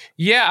there.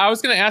 Yeah, I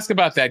was going to ask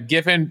about that,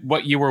 given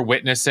what you were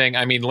witnessing.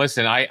 I mean,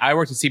 listen, I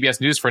worked at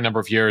CBS News for a number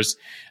of years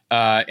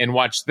and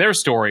watched their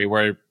story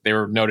where they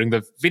were noting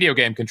the video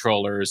game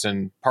controllers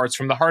and parts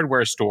from the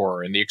hardware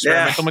store and the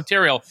experimental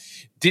material.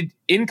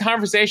 In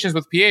conversations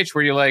with PH,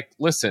 were you like,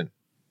 listen,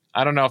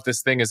 I don't know if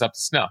this thing is up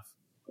to snuff?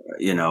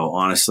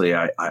 Honestly,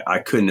 I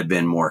couldn't have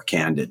been more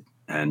candid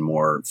and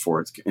more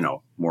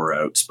more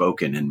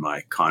outspoken in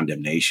my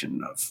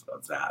condemnation of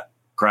that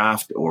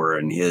craft, or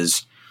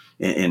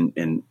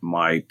in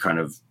my kind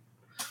of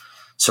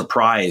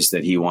surprise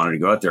that he wanted to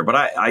go out there.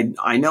 But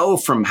I know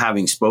from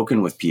having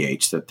spoken with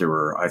PH that there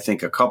were, I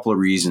think, a couple of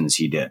reasons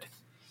he did.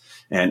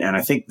 And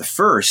I think the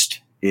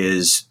first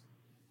is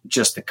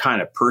just the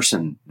kind of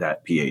person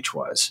that PH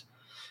was.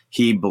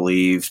 He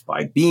believed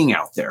by being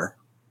out there,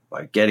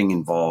 by getting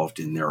involved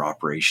in their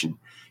operation,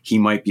 he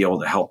might be able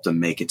to help them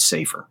make it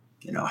safer,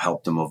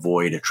 help them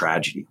avoid a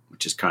tragedy,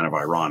 which is kind of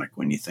ironic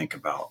when you think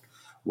about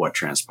what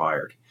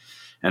transpired.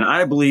 And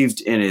I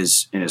believed in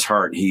his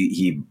heart,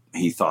 he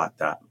thought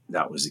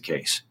that was the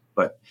case.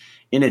 But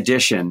in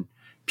addition,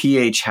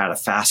 PH had a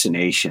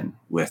fascination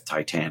with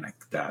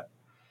Titanic that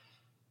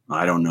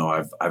I don't know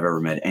I've ever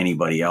met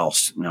anybody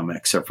else,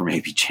 except for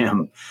maybe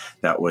Jim,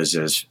 that was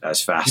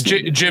as fast.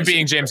 Jim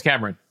being James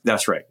Cameron.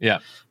 That's right. Yeah.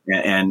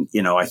 And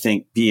I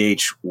think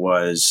PH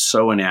was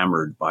so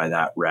enamored by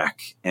that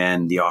wreck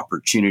and the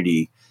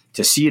opportunity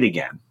to see it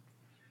again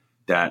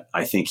that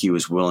I think he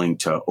was willing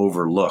to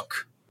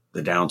overlook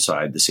the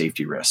downside, the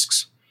safety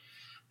risks.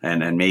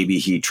 And maybe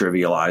he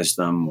trivialized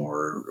them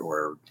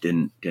or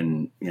didn't.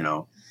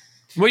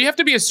 Well, you have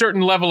to be a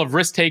certain level of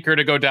risk taker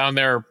to go down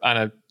there on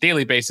a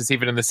daily basis,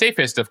 even in the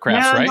safest of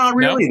crafts, right? Not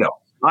really, though.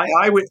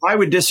 I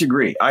would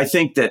disagree. I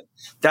think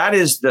that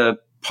is the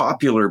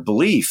popular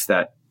belief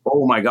that,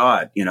 oh my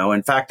God,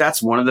 in fact,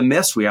 that's one of the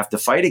myths we have to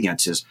fight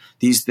against is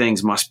these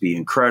things must be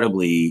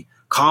incredibly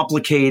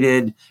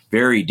complicated,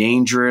 very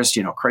dangerous.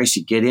 Christ,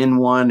 you get in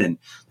one and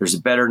there's a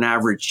better than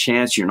average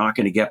chance you're not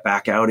going to get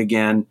back out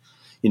again.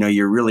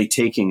 You're really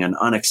taking an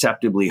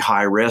unacceptably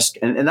high risk.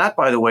 And that,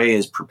 by the way,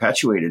 is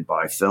perpetuated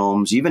by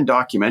films, even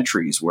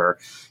documentaries where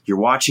you're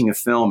watching a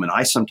film. And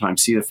I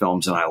sometimes see the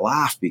films and I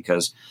laugh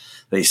because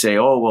they say,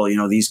 oh,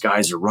 well, these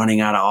guys are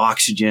running out of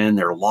oxygen.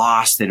 They're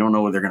lost. They don't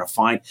know what they're going to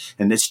find.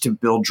 And it's to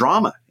build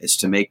drama. It's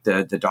to make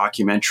the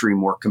documentary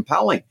more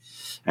compelling.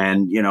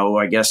 And,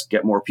 I guess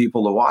get more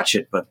people to watch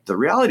it. But the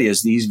reality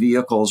is these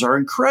vehicles are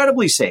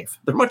incredibly safe.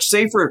 They're much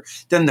safer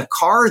than the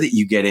car that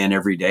you get in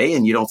every day.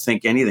 And you don't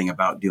think anything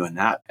about doing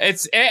that.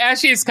 It's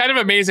kind of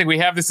amazing. We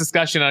have this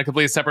discussion on a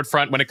completely separate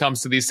front when it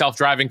comes to these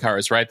self-driving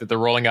cars, right? That they're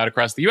rolling out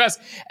across the U.S.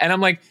 And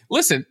I'm like,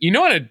 listen,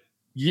 on an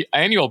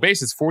annual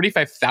basis,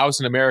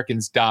 45,000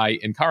 Americans die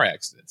in car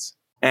accidents.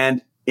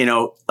 And,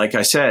 like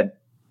I said,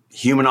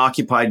 human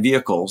occupied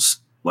vehicles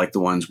like the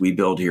ones we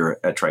build here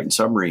at Triton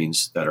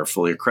Submarines that are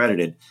fully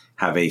accredited,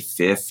 have a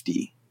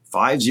 50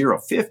 or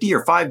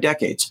 5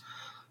 decades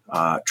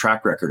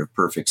track record of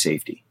perfect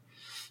safety.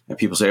 And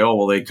people say, oh,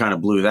 well, they kind of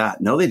blew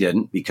that. No, they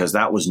didn't, because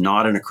that was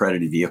not an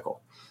accredited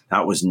vehicle.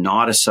 That was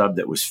not a sub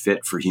that was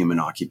fit for human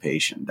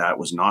occupation. That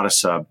was not a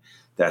sub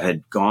that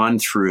had gone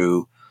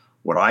through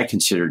what I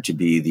consider to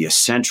be the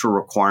essential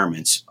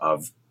requirements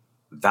of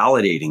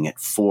validating it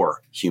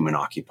for human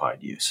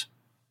occupied use.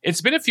 It's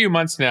been a few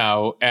months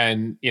now,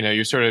 and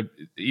you sort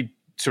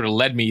of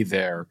led me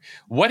there.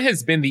 What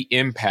has been the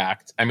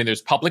impact? I mean,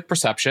 there's public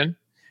perception,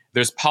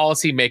 there's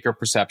policymaker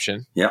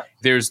perception,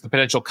 there's the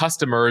potential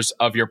customers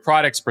of your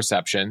product's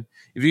perception.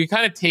 If you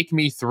kind of take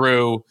me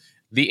through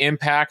the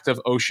impact of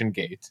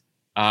OceanGate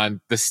on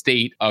the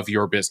state of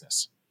your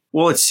business.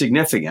 Well, it's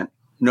significant,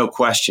 no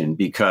question,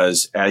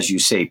 because as you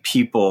say,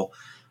 people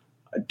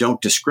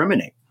don't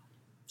discriminate.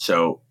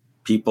 So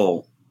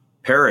people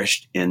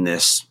perished in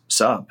this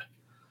sub.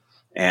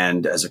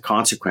 And as a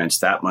consequence,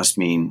 that must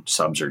mean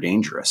subs are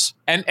dangerous.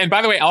 And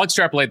by the way, I'll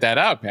extrapolate that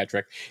out,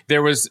 Patrick.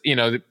 There was,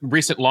 the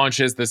recent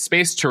launches, the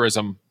space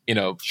tourism,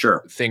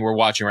 thing we're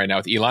watching right now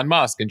with Elon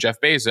Musk and Jeff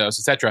Bezos,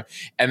 et cetera.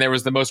 And there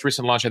was the most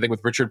recent launch, I think,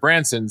 with Richard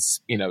Branson's,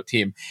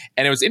 team.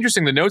 And it was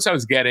interesting. The notes I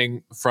was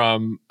getting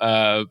from,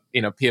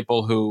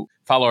 people who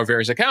follow our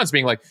various accounts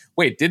being like,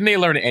 wait, didn't they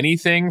learn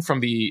anything from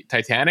the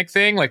Titanic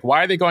thing? Like,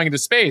 why are they going into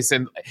space?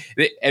 And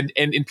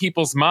in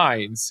people's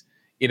minds,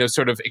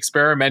 sort of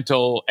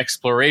experimental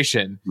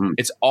exploration,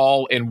 it's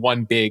all in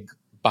one big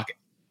bucket.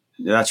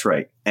 That's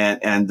right.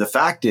 And the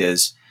fact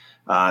is,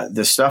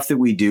 the stuff that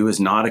we do is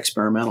not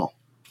experimental.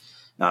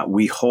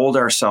 We hold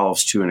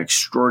ourselves to an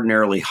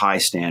extraordinarily high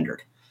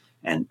standard,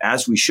 and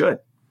as we should,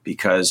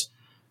 because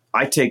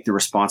I take the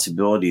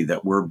responsibility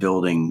that we're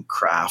building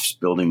crafts,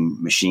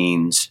 building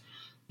machines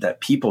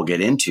that people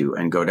get into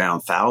and go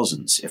down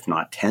thousands, if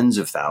not tens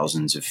of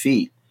thousands of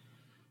feet.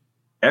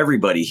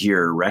 Everybody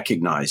here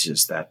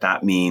recognizes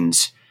that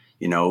means,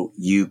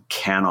 you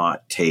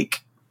cannot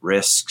take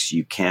risks.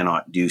 You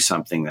cannot do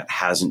something that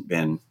hasn't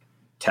been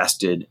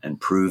tested and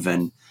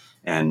proven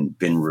and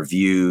been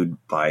reviewed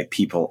by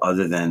people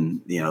other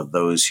than,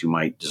 those who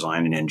might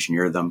design and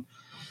engineer them.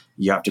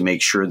 You have to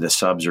make sure the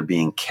subs are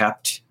being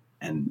kept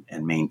and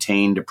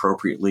maintained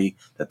appropriately,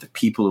 that the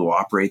people who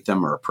operate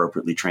them are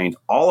appropriately trained.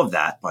 All of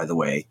that, by the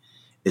way,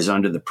 is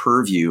under the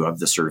purview of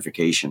the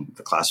certification,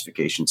 the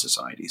classification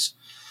societies.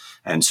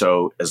 And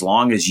so as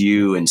long as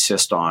you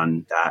insist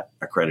on that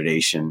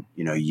accreditation,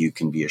 you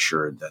can be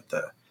assured that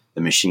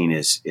the machine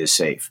is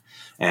safe.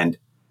 And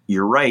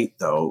you're right,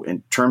 though,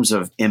 in terms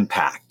of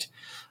impact.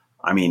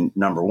 I mean,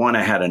 number one,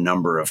 I had a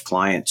number of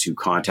clients who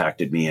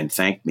contacted me and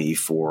thanked me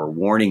for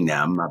warning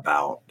them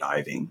about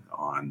diving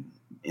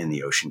in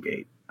the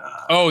OceanGate.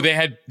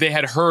 They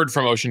had heard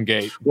from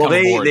OceanGate. Well,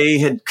 they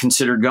had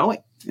considered going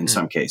in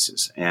some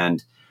cases,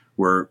 and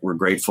we're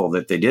grateful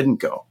that they didn't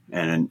go.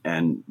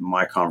 And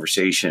my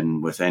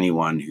conversation with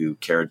anyone who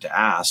cared to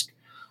ask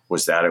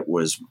was that it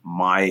was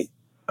my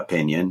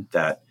opinion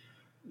that,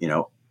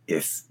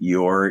 if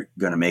you're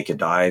going to make a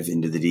dive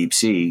into the deep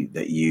sea,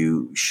 that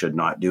you should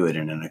not do it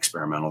in an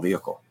experimental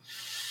vehicle.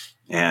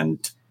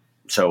 And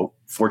so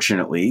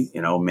fortunately,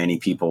 many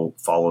people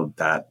followed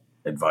that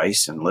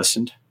advice and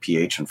listened.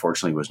 PH,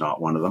 unfortunately, was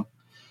not one of them.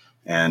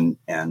 And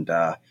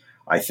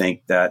I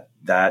think that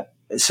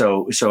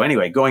so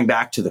anyway, going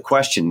back to the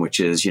question, which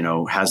is,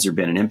 has there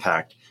been an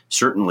impact?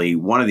 certainly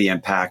one of the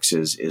impacts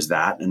is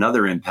that.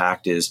 Another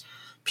impact is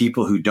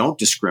people who don't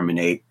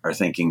discriminate are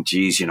thinking,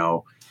 geez,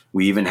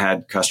 we even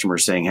had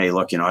customers saying, hey,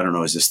 look, I don't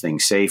know, is this thing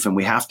safe? And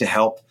we have to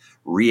help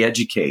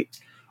re-educate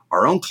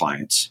our own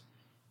clients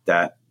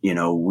that,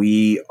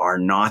 we are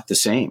not the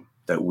same,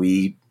 that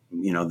we,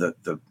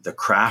 the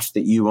craft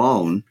that you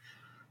own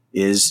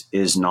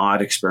is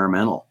not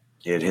experimental.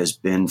 It has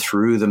been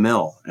through the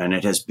mill and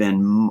it has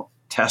been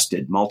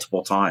tested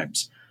multiple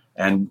times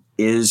and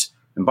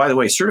by the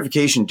way,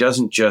 certification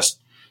doesn't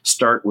just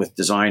start with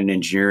design and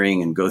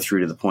engineering and go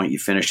through to the point you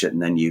finish it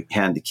and then you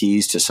hand the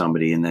keys to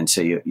somebody and then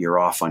say you're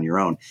off on your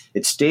own.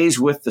 It stays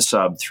with the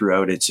sub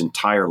throughout its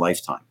entire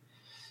lifetime.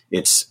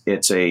 It's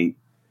a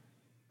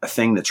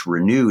thing that's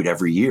renewed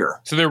every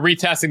year. So they're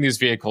retesting these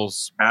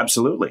vehicles.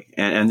 Absolutely.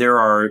 And there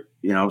are,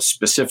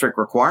 specific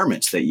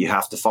requirements that you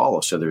have to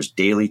follow. So there's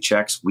daily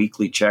checks,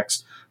 weekly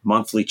checks,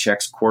 monthly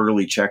checks,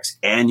 quarterly checks,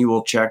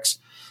 annual checks.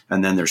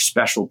 And then there's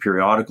special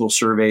periodical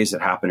surveys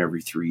that happen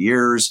every 3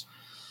 years.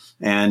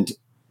 And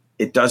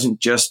it doesn't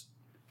just,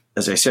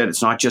 as I said,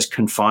 it's not just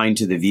confined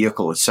to the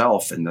vehicle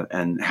itself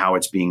and how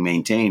it's being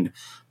maintained,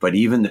 but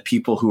even the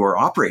people who are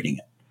operating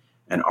it.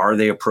 And are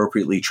they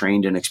appropriately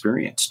trained and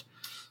experienced?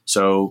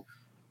 So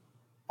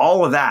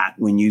all of that,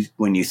 when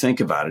you think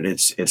about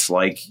it, it's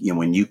like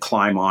when you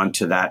climb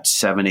onto that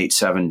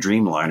 787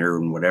 Dreamliner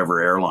and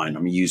whatever airline,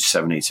 use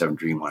 787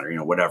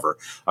 Dreamliner, whatever,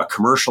 a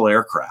commercial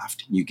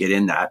aircraft, you get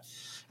in that,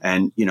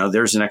 and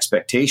there's an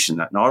expectation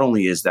that not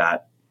only is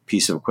that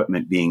piece of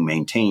equipment being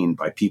maintained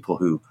by people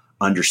who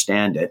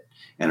understand it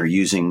and are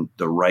using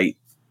the right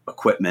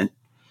equipment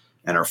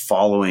and are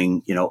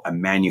following, a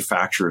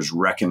manufacturer's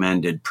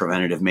recommended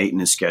preventative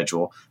maintenance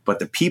schedule, but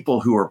the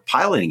people who are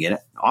piloting it,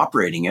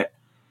 operating it,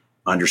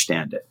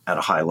 understand it at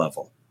a high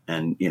level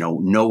and,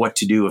 know what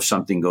to do if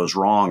something goes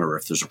wrong or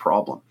if there's a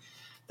problem.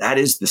 That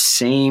is the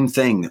same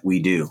thing that we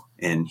do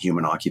in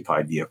human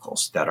occupied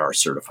vehicles that are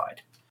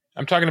certified.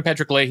 I'm talking to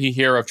Patrick Leahy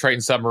here of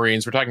Triton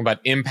Submarines. We're talking about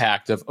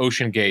impact of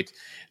OceanGate.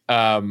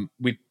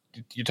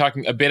 You're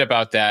talking a bit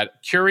about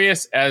that.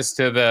 Curious as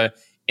to the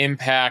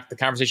impact, the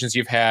conversations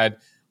you've had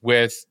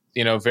with,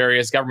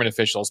 various government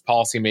officials,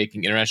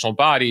 policymaking, international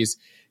bodies,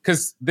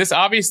 because this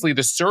obviously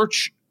the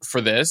search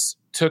for this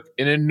took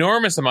an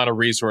enormous amount of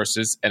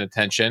resources and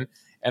attention.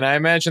 And I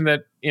imagine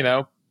that,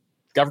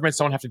 governments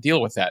don't have to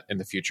deal with that in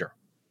the future.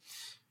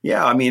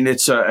 Yeah.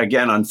 It's,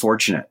 again,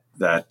 unfortunate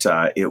that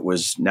it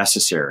was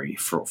necessary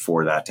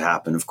for that to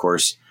happen. Of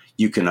course,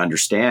 you can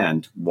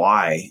understand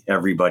why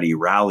everybody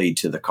rallied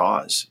to the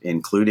cause,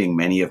 including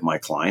many of my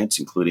clients,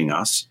 including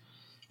us.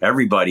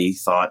 Everybody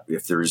thought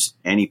if there's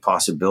any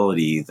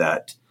possibility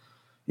that,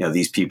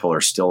 these people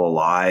are still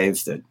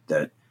alive,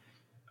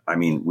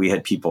 we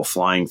had people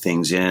flying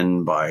things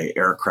in by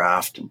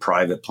aircraft and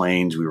private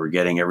planes. We were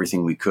getting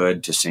everything we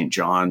could to St.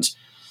 John's.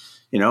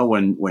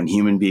 When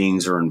human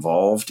beings are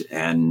involved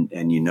and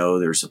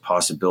there's a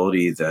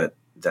possibility that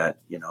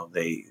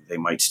they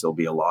might still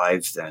be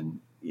alive,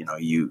 then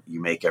you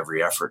make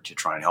every effort to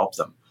try and help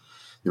them.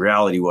 The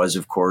reality was,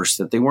 of course,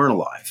 that they weren't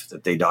alive,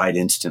 that they died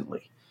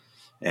instantly.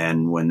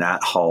 And when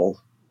that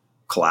hull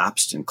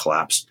collapsed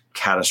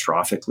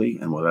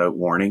catastrophically and without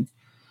warning,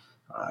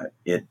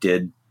 it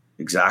did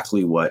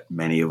exactly what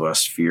many of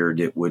us feared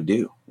it would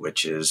do,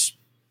 which is,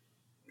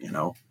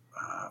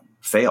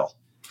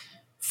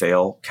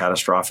 fail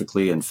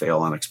catastrophically and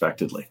fail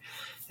unexpectedly.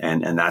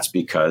 And that's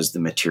because the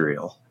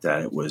material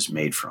that it was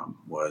made from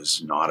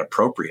was not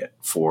appropriate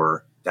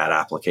for that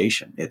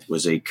application. It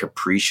was a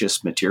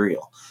capricious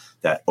material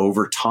that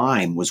over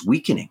time was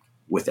weakening.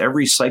 With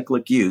every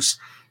cyclic use,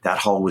 that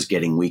hull was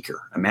getting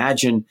weaker.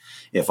 Imagine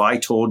if I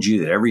told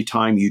you that every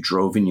time you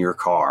drove in your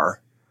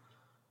car,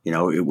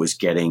 it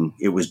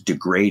was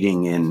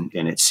degrading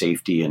in its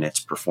safety and its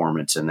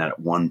performance. And that at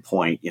one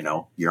point, you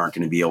aren't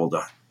going to be able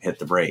to hit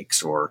the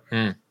brakes or,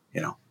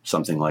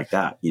 something like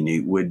that.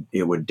 It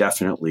would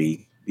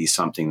definitely be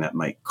something that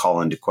might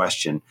call into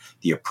question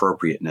the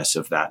appropriateness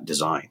of that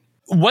design.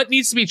 What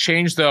needs to be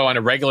changed, though, on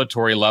a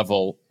regulatory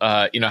level?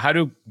 How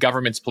do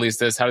governments police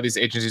this? How do these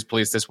agencies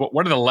police this?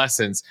 What are the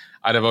lessons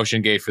out of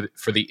OceanGate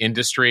for the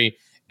industry?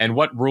 And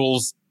what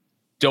rules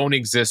don't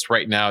exist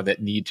right now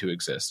that need to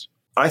exist?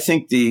 I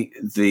think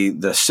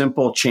the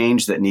simple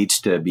change that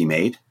needs to be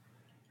made,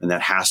 and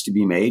that has to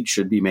be made,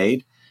 should be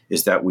made,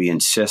 is that we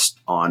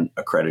insist on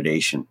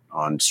accreditation,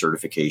 on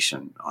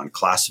certification, on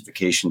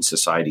classification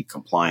society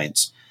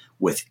compliance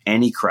with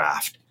any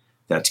craft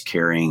that's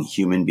carrying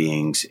human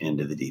beings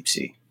into the deep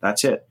sea.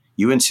 That's it.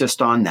 You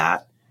insist on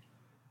that,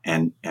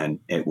 and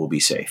it will be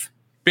safe.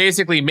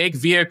 Basically, make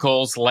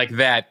vehicles like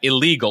that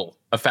illegal,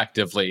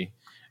 effectively,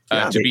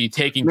 to be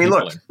taking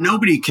people in.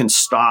 Nobody can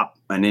stop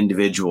an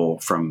individual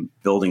from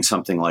building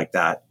something like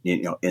that,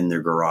 in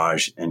their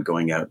garage and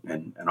going out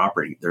and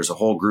operating. There's a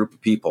whole group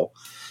of people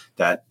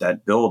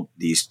that build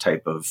these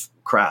type of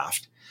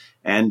craft.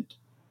 And,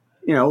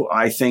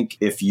 I think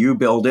if you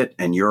build it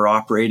and you're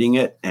operating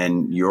it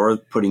and you're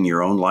putting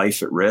your own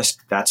life at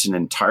risk, that's an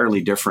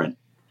entirely different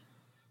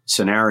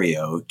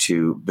scenario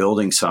to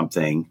building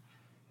something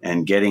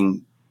and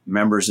getting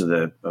members of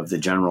the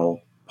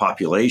general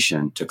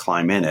population to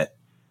climb in it,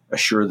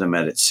 assure them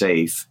that it's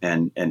safe,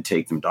 and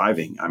take them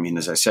diving. I mean,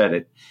 as I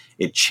said,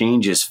 it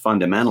changes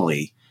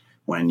fundamentally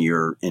when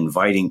you're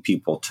inviting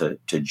people to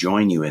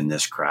join you in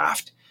this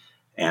craft.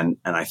 And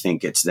I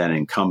think it's then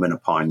incumbent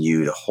upon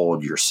you to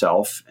hold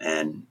yourself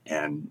and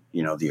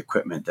the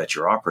equipment that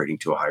you're operating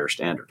to a higher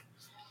standard.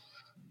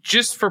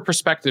 Just for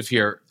perspective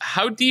here,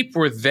 how deep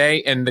were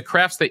they, and the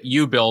crafts that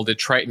you build at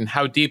Triton,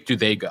 how deep do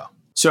they go?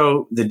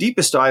 So the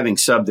deepest diving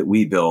sub that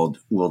we build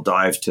will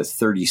dive to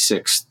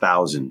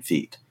 36,000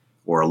 feet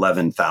or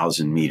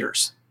 11,000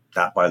 meters.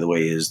 That, by the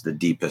way, is the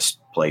deepest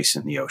place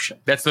in the ocean.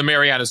 That's the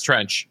Marianas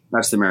Trench.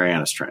 That's the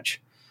Marianas Trench.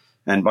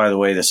 And by the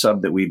way, the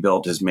sub that we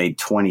built has made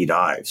 20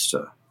 dives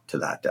to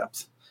that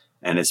depth.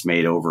 And it's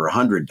made over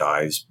 100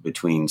 dives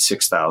between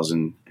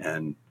 6,000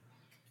 and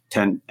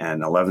 10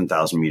 and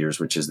 11,000 meters,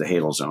 which is the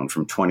Hadal zone,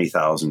 from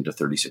 20,000 to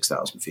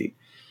 36,000 feet.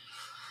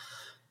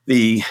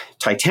 The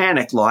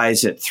Titanic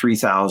lies at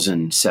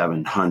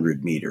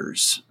 3,700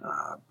 meters,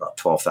 about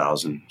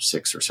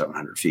 12,600 or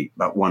 700 feet,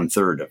 about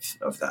 1/3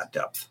 of that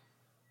depth.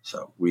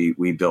 So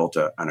we built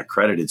an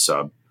accredited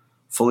sub,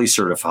 fully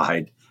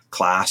certified,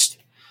 classed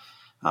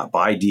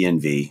by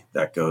DNV,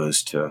 that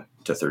goes to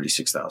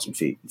 36,000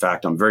 feet. In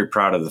fact, I'm very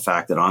proud of the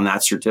fact that on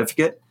that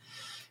certificate,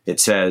 it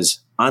says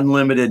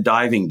unlimited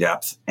diving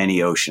depth,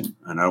 any ocean.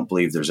 And I don't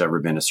believe there's ever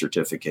been a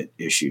certificate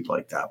issued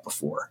like that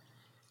before.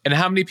 And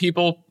how many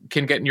people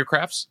can get in your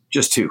crafts?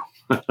 Just 2.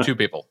 2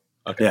 people.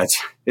 Okay. Yeah,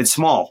 it's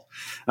small,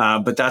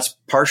 but that's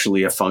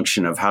partially a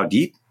function of how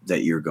deep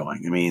that you're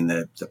going. I mean,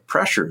 the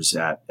pressures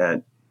at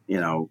that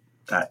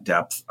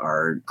depth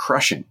are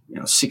crushing.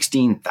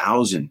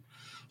 16,000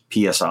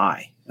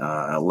 psi,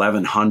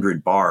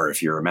 1,100 bar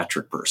if you're a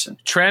metric person.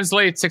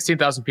 Translate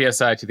 16,000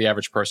 psi to the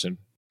average person.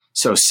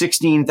 So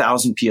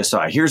 16,000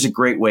 psi. Here's a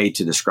great way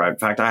to describe. In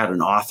fact, I had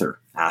an author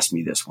ask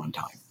me this one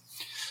time.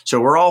 So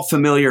we're all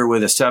familiar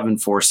with a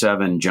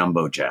 747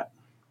 jumbo jet,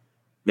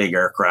 big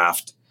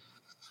aircraft.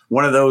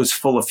 One of those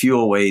full of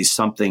fuel weighs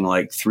something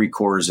like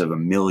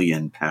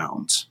 750,000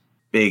 pounds.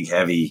 Big,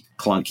 heavy,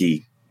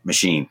 clunky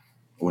machine.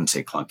 I wouldn't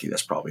say clunky.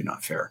 That's probably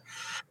not fair.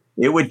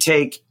 It would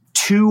take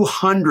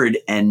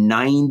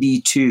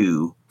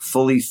 292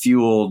 fully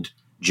fueled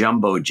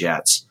jumbo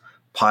jets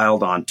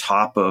piled on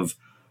top of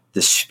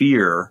the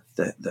sphere,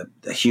 the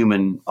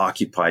human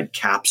occupied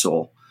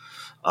capsule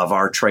of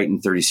our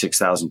Triton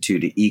 36,002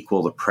 to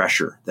equal the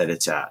pressure that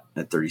it's at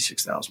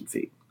 36,000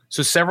 feet.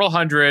 So several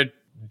hundred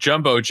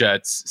jumbo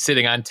jets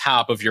sitting on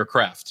top of your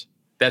craft.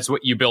 That's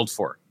what you build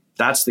for.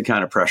 That's the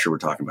kind of pressure we're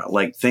talking about.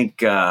 Like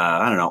think,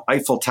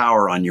 Eiffel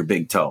Tower on your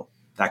big toe,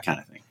 that kind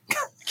of thing.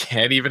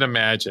 Can't even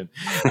imagine.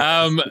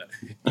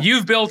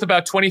 You've built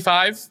about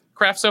 25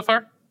 crafts so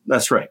far?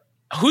 That's right.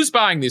 Who's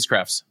buying these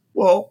crafts?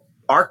 Well,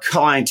 our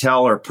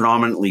clientele are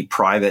predominantly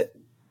private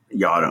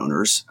yacht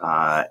owners,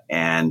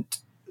 and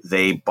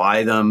they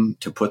buy them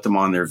to put them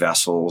on their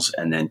vessels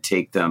and then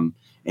take them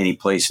any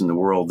place in the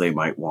world they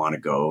might want to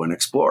go and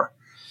explore.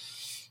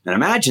 And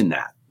imagine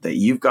that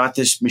you've got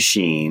this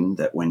machine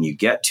that when you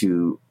get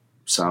to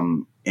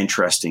some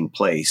interesting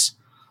place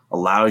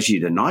allows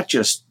you to not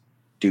just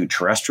do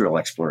terrestrial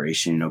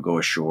exploration, go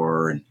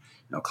ashore and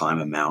climb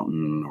a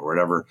mountain or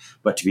whatever,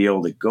 but to be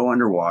able to go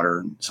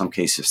underwater, in some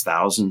cases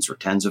thousands or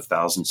tens of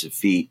thousands of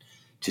feet,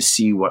 to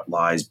see what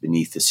lies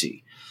beneath the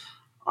sea.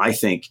 I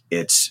think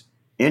it's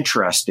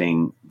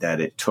interesting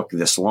that it took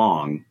this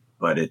long,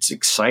 but it's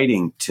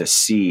exciting to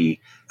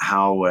see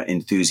how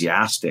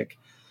enthusiastic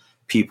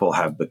people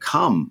have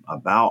become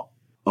about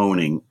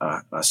owning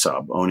a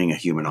sub, owning a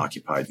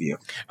human-occupied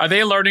vehicle. Are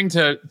they learning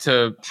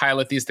to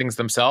pilot these things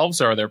themselves,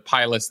 or are there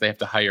pilots they have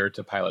to hire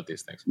to pilot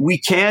these things? We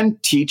can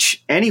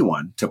teach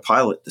anyone to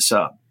pilot the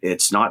sub.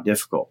 It's not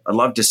difficult. I'd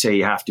love to say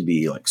you have to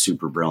be like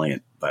super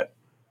brilliant, but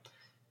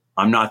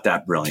I'm not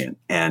that brilliant,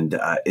 and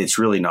it's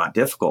really not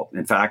difficult.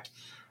 In fact,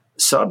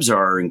 subs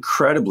are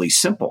incredibly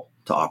simple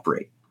to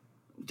operate.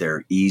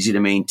 They're easy to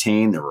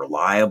maintain. They're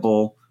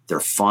reliable. They're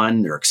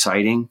fun. They're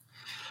exciting.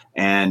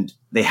 And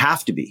they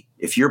have to be.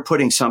 If you're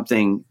putting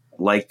something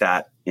like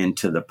that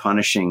into the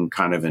punishing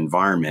kind of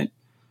environment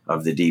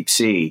of the deep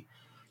sea,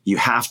 you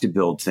have to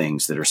build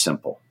things that are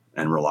simple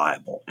and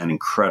reliable and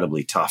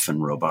incredibly tough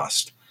and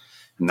robust.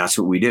 And that's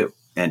what we do.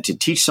 And to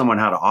teach someone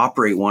how to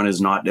operate one is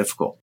not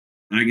difficult.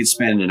 I could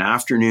spend an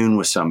afternoon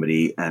with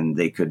somebody and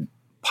they could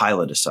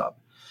pilot a sub.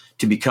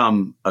 To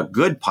become a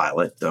good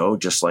pilot, though,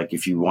 just like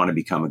if you want to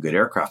become a good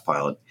aircraft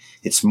pilot,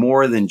 it's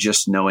more than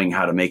just knowing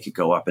how to make it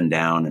go up and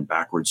down and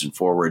backwards and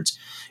forwards.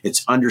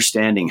 It's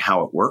understanding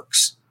how it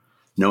works,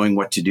 knowing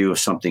what to do if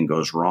something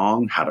goes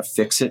wrong, how to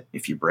fix it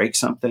if you break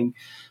something.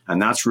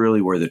 And that's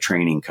really where the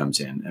training comes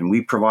in. And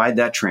we provide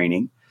that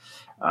training.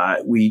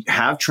 We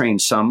have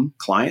trained some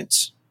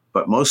clients,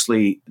 but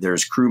mostly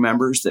there's crew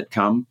members that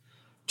come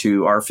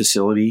to our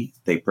facility.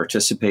 They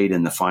participate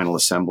in the final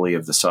assembly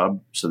of the sub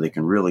so they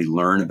can really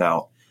learn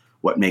about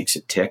what makes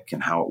it tick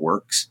and how it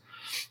works.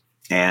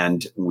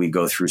 And we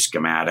go through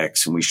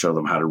schematics and we show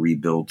them how to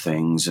rebuild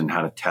things and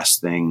how to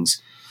test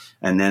things.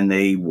 And then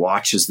they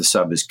watch as the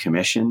sub is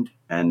commissioned,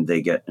 and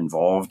they get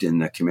involved in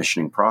the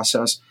commissioning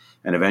process.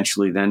 And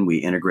eventually then we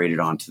integrate it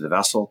onto the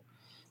vessel.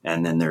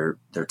 And then they're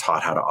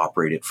taught how to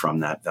operate it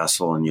from that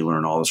vessel, and you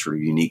learn all the sort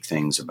of unique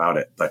things about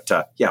it. But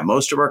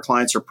most of our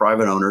clients are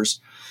private owners.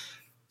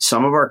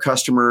 Some of our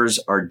customers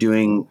are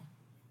doing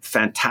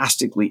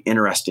fantastically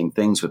interesting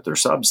things with their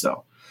subs,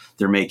 though.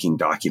 They're making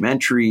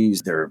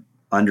documentaries. They're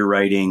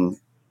underwriting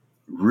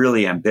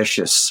really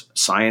ambitious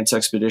science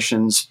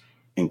expeditions,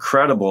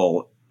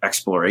 incredible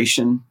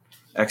exploration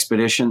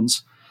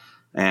expeditions.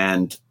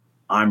 And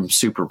I'm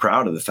super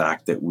proud of the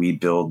fact that we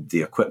build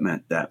the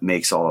equipment that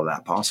makes all of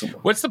that possible.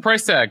 What's the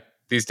price tag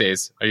these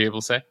days? Are you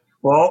able to say?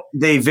 Well,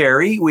 they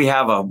vary. We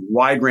have a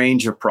wide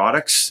range of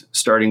products,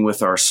 starting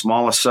with our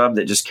smallest sub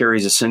that just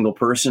carries a single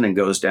person and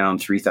goes down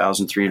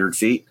 3,300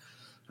 feet.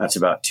 That's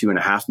about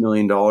 $2.5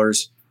 million.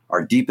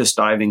 Our deepest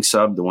diving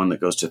sub, the one that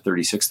goes to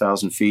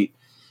 36,000 feet,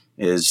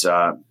 is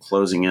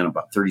closing in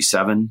about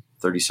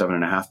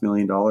 $37.5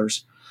 million.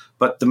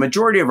 But the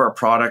majority of our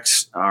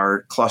products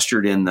are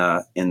clustered in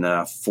the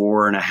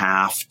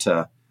 $4.5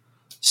 to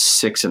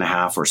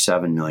 $6.5 or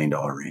 $7 million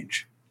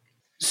range.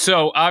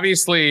 So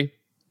obviously,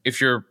 if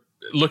you're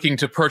looking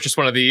to purchase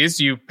one of these,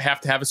 you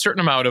have to have a certain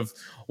amount of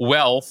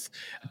wealth.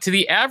 To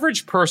the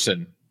average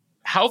person,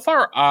 how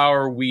far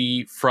are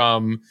we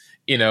from,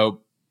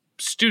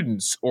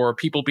 students or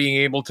people being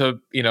able to,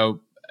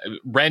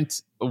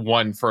 rent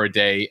one for a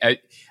day?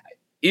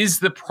 Is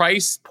the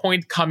price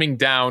point coming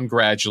down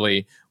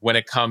gradually when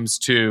it comes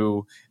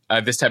to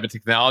this type of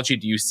technology?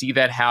 Do you see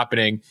that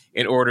happening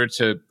in order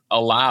to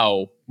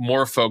allow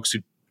more folks who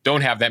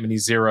don't have that many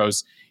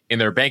zeros in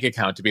their bank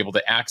account to be able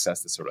to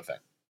access this sort of thing?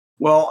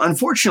 Well,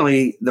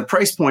 unfortunately, the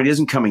price point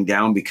isn't coming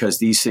down because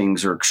these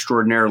things are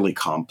extraordinarily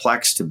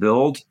complex to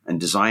build and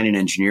design and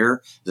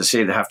engineer. As I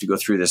say, they have to go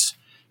through this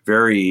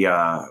very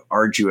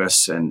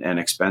arduous and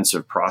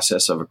expensive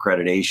process of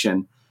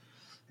accreditation.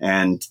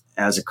 And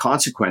as a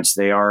consequence,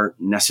 they are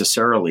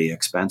necessarily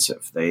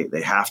expensive.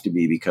 They have to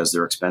be because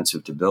they're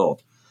expensive to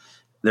build.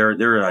 There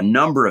are a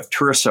number of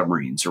tourist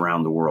submarines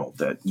around the world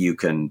that you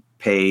can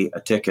pay a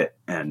ticket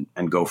and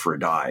go for a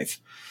dive.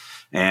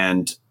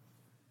 And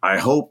I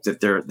hope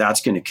that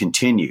that's going to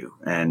continue,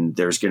 and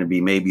there's going to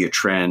be maybe a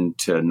trend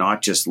to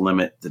not just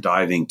limit the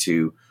diving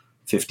to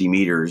 50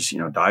 meters,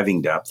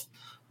 diving depth,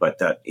 but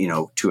that,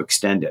 to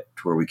extend it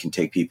to where we can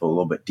take people a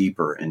little bit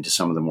deeper into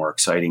some of the more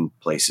exciting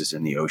places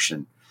in the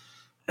ocean.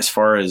 As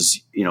far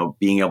as,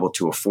 being able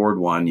to afford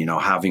one,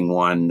 having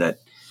one that,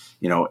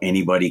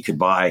 anybody could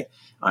buy,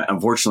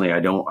 unfortunately, I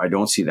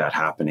don't see that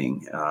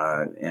happening.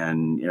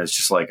 And it's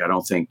just like, I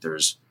don't think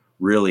there's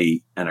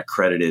really an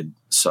accredited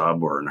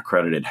sub or an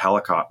accredited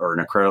helicopter or an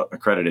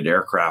accredited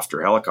aircraft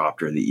or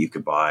helicopter that you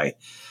could buy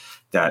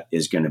that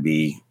is going to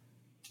be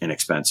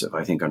inexpensive.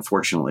 I think,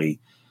 unfortunately,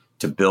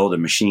 to build a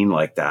machine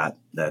like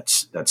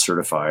that's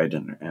certified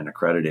and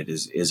accredited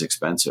is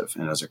expensive.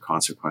 And as a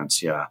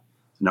consequence,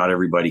 not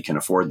everybody can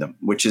afford them,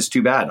 which is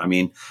too bad. I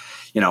mean,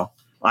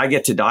 I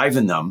get to dive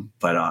in them,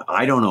 but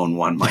I don't own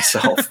one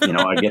myself.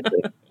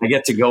 I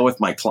get to go with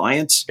my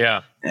clients.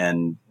 Yeah.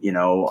 And,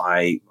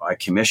 I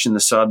commission the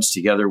subs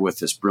together with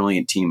this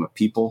brilliant team of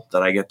people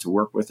that I get to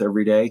work with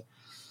every day.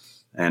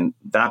 And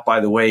that, by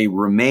the way,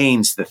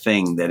 remains the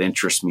thing that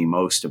interests me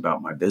most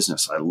about my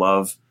business. I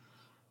love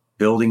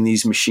building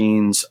these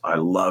machines. I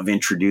love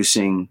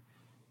introducing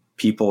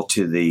people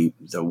to the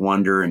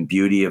wonder and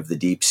beauty of the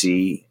deep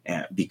sea,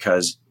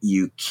 because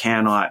you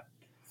cannot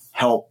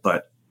help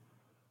but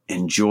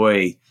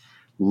enjoy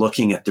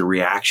looking at the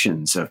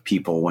reactions of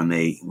people when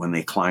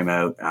they climb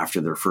out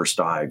after their first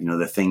dive,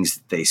 the things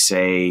that they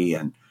say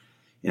and,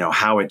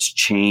 how it's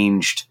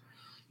changed,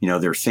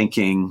 their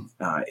thinking.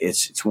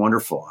 It's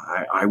wonderful.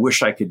 I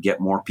wish I could get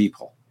more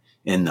people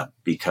in them,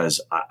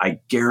 because I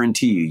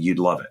guarantee you'd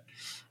love it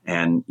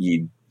and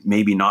you'd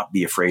maybe not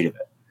be afraid of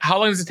it. How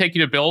long does it take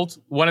you to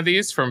build one of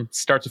these from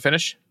start to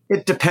finish?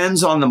 It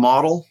depends on the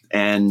model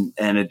and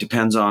it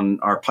depends on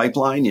our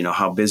pipeline,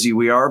 how busy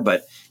we are.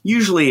 But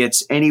usually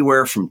it's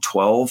anywhere from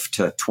 12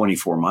 to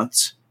 24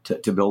 months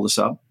to build a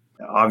sub.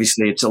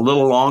 Obviously, it's a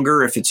little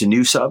longer if it's a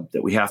new sub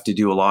that we have to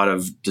do a lot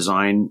of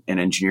design and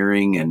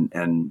engineering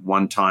and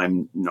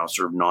one-time,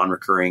 sort of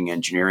non-recurring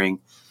engineering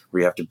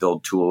where you have to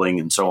build tooling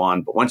and so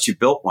on. But once you've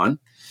built one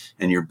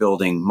and you're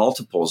building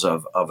multiples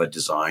of a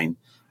design,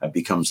 it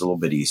becomes a little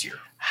bit easier.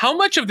 How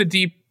much of the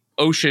deep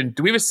ocean,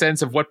 do we have a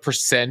sense of what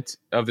percent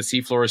of the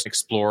seafloor is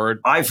explored?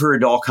 I've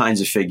heard all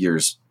kinds of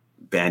figures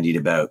bandied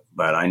about,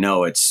 but I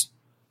know it's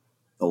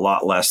a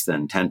lot less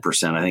than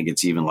 10%. I think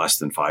it's even less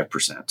than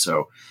 5%.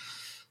 So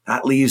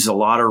that leaves a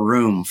lot of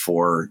room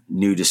for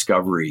new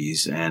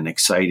discoveries and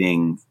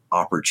exciting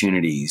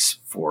opportunities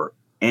for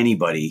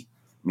anybody.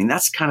 I mean,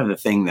 that's kind of the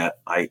thing that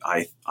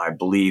I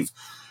believe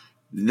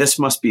this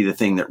must be the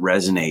thing that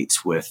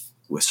resonates with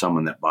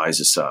someone that buys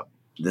a sub.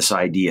 This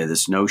idea,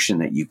 this notion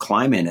that you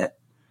climb in it,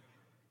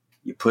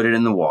 you put it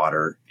in the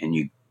water and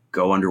you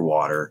go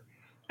underwater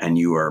and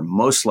you are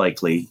most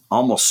likely,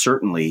 almost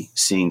certainly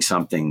seeing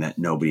something that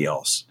nobody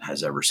else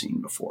has ever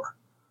seen before.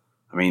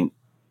 I mean,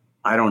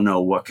 I don't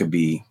know what could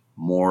be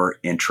more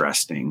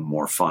interesting,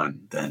 more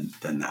fun than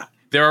that.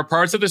 There are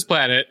parts of this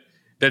planet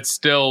that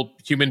still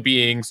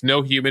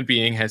no human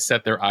being has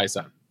set their eyes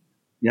on.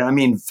 Yeah, I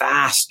mean,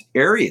 vast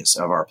areas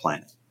of our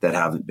planet that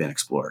haven't been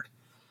explored.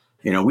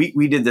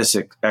 We did this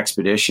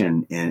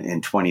expedition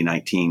in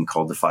 2019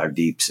 called the Five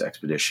Deeps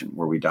expedition,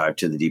 where we dived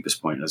to the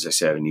deepest point, as I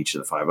said, in each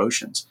of the five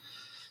oceans.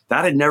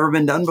 That had never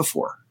been done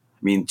before. I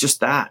mean, just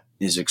that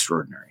is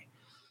extraordinary.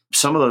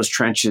 Some of those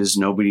trenches,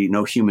 no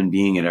human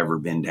being had ever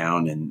been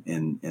down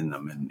in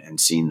them and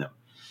seen them.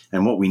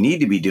 And what we need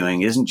to be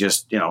doing isn't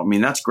just,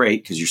 that's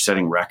great because you're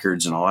setting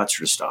records and all that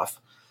sort of stuff.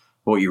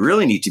 But what you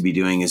really need to be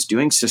doing is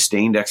doing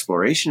sustained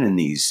exploration in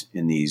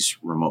these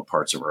remote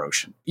parts of our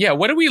ocean. Yeah.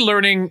 What are we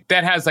learning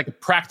that has like a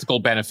practical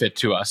benefit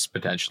to us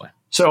potentially?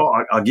 So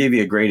I'll give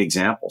you a great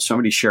example.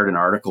 Somebody shared an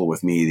article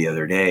with me the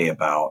other day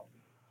about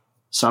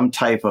some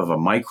type of a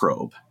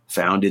microbe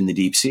found in the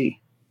deep sea,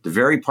 the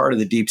very part of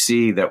the deep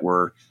sea that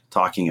we're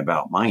talking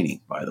about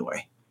mining, by the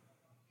way.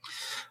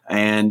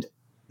 And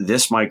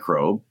this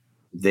microbe,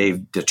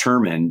 they've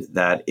determined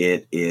that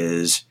it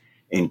is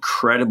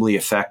incredibly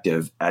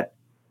effective at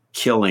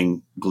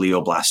killing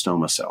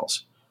glioblastoma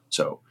cells.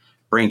 So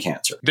brain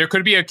cancer. There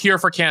could be a cure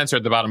for cancer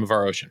at the bottom of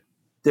our ocean.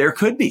 There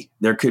could be.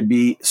 There could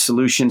be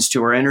solutions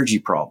to our energy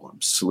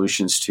problems,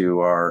 solutions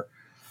to our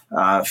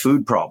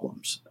food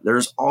problems.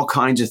 There's all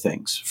kinds of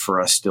things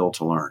for us still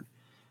to learn.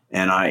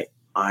 And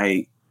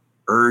I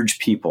urge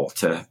people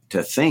to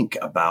think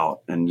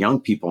about, and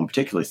young people in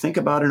particular, think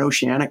about an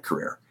oceanic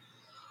career.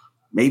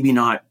 Maybe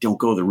don't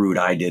go the route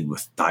I did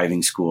with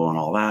diving school and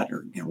all that,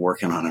 or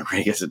working on a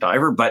rig as a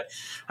diver. But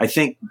I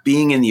think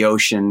being in the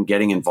ocean,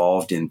 getting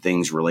involved in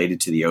things related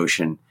to the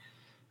ocean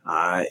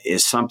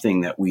is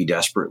something that we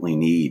desperately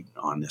need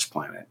on this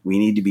planet. We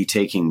need to be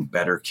taking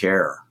better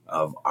care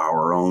of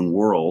our own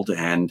world,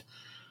 and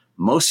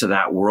most of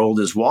that world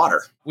is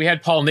water. We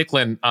had Paul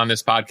Nicklin on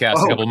this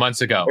podcast a couple of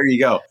months ago. There you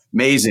go.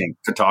 Amazing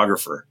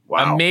photographer.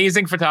 Wow.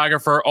 Amazing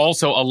photographer.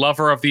 Also a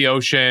lover of the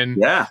ocean.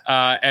 Yeah.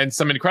 And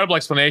some incredible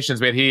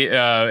explanations. We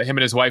had him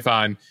and his wife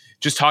on,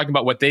 just talking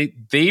about what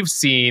they've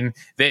seen.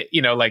 That,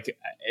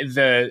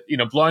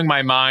 blowing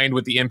my mind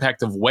with the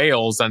impact of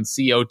whales on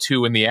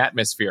CO2 in the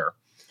atmosphere,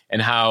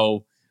 and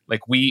how,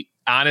 like, we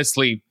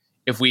honestly,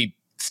 if we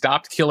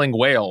stopped killing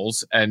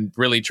whales and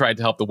really tried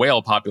to help the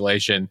whale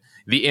population,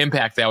 the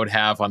impact that would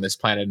have on this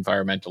planet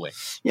environmentally.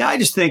 Yeah, I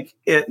just think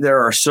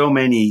there are so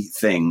many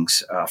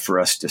things for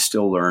us to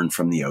still learn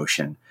from the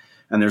ocean.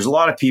 And there's a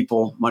lot of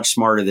people much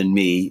smarter than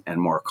me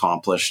and more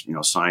accomplished,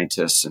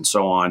 scientists and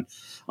so on.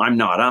 I'm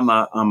not.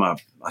 I'm a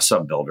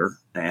sub builder,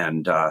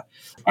 and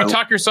you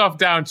talk yourself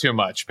down too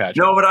much, Patrick.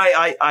 No, but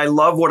I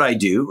love what I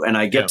do, and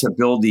I get to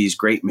build these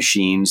great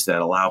machines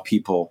that allow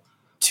people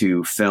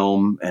to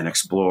film and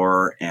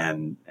explore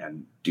and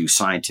do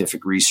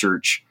scientific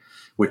research,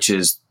 which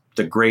is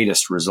the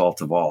greatest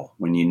result of all.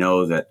 When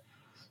that,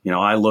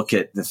 I look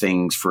at the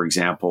things, for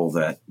example,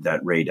 that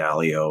Ray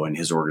Dalio and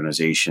his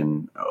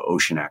organization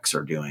OceanX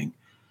are doing.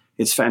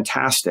 It's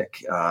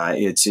fantastic.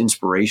 It's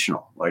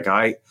inspirational. Like,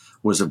 I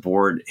was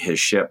aboard his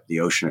ship,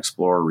 the Ocean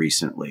Explorer,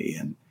 recently,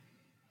 and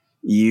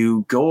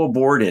you go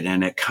aboard it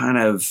and it kind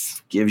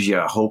of gives you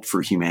a hope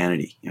for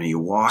humanity. You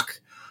walk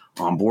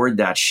on board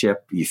that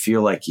ship, you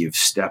feel like you've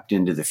stepped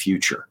into the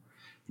future,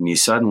 and you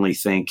suddenly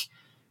think,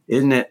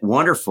 isn't it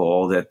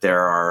wonderful that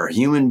there are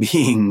human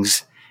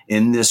beings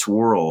in this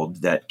world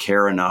that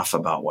care enough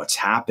about what's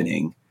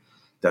happening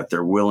that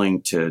they're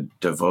willing to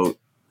devote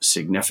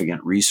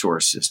significant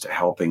resources to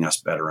helping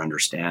us better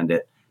understand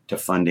it, to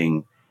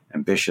funding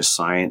ambitious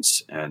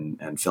science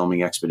and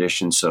filming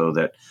expeditions, so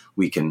that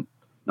we can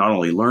not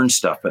only learn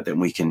stuff, but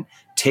then we can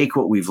take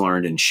what we've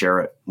learned and share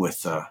it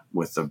with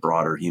the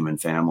broader human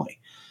family.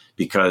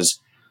 Because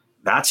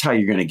that's how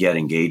you're going to get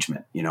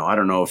engagement. I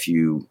don't know if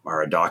you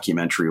are a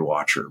documentary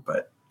watcher,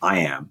 but I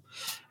am.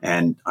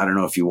 And I don't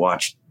know if you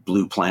watched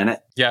Blue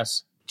Planet.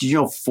 Yes. Did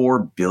you know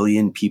 4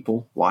 billion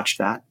people watched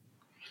that?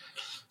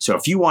 So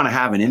if you want to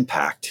have an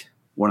impact,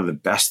 one of the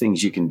best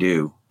things you can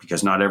do,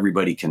 because not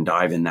everybody can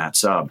dive in that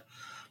sub,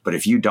 but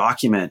if you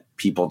document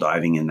people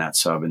diving in that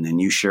sub and then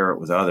you share it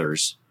with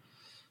others,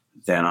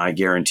 then I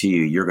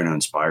guarantee you're going to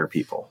inspire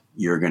people.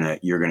 You're going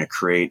to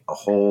create a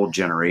whole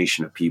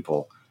generation of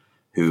people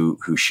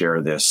who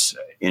share this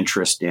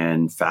interest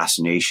in,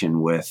 fascination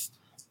with,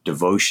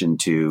 devotion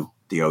to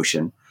the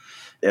ocean.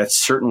 That's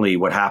certainly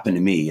what happened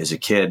to me as a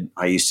kid.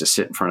 I used to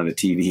sit in front of the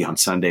TV on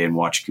Sunday and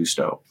watch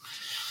Cousteau.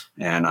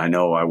 And I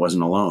know I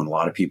wasn't alone. A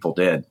lot of people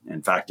did.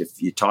 In fact, if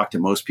you talk to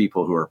most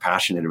people who are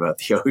passionate about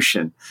the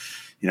ocean,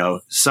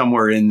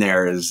 somewhere in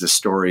there is the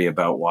story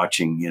about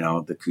watching,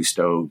 the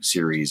Cousteau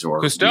series or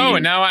Cousteau.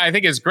 And now I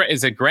think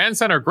is it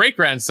grandson or great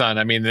grandson?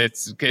 I mean, it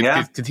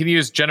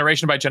continues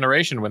generation by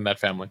generation with that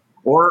family.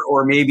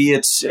 Or maybe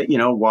it's,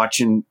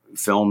 watching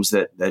films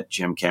that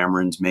Jim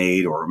Cameron's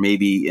made, or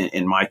maybe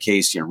in my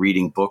case,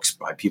 reading books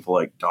by people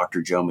like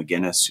Dr. Joe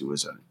McGinnis, who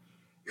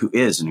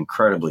is an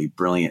incredibly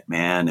brilliant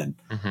man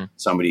and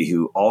somebody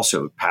who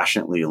also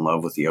passionately in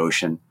love with the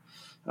ocean.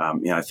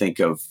 I think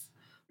of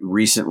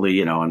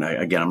recently, and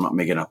again, I'm not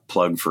making a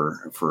plug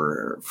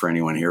for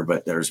anyone here,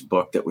 but there's a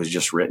book that was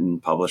just written,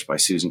 published by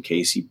Susan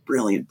Casey,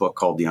 brilliant book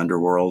called The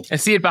Underworld. I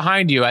see it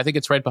behind you. I think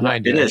it's right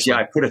behind you. It is. Yeah,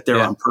 I put it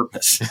there on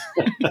purpose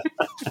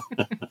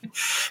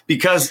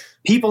because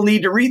people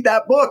need to read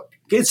that book.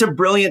 It's a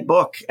brilliant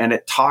book, and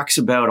it talks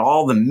about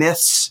all the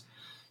myths,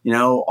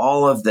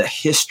 all of the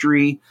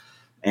history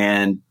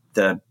and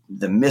the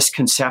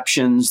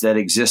misconceptions that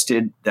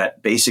existed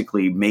that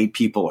basically made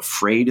people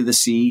afraid of the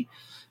sea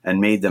and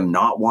made them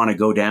not want to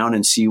go down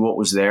and see what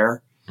was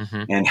there,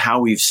 and how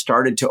we've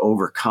started to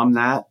overcome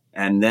that.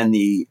 And then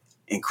the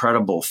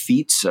incredible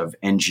feats of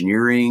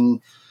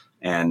engineering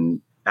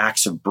and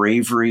acts of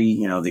bravery,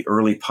 the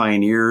early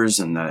pioneers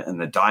and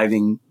the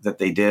diving that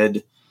they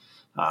did.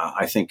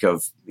 I think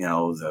of,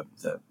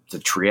 the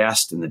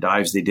Trieste and the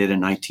dives they did in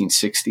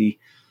 1960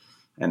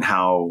 and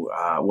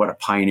how, what a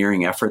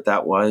pioneering effort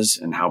that was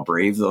and how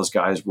brave those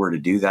guys were to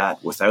do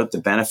that without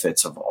the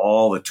benefits of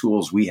all the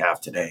tools we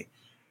have today.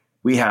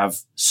 We have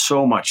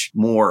so much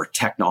more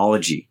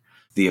technology.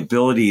 The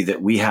ability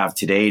that we have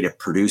today to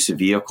produce a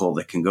vehicle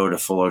that can go to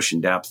full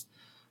ocean depth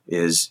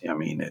it's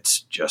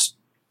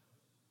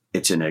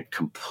in a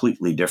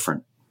completely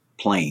different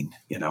plane,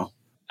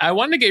 I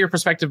wanted to get your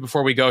perspective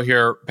before we go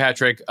here,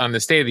 Patrick, on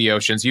the state of the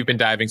oceans. You've been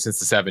diving since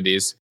the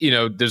 70s.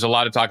 There's a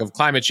lot of talk of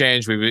climate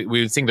change.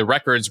 We've seen the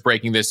records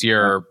breaking this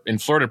year in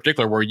Florida in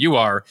particular, where you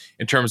are,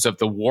 in terms of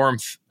the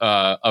warmth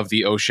of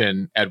the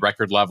ocean at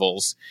record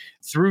levels.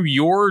 Through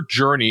your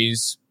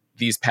journeys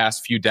these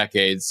past few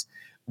decades,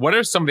 what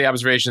are some of the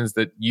observations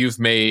that you've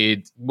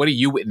made? What are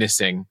you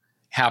witnessing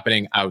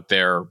happening out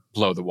there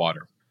below the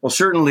water? Well,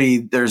 certainly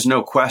there's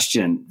no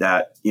question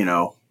that,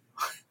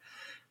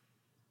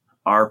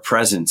 our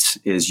presence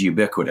is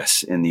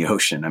ubiquitous in the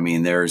ocean. I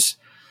mean, there's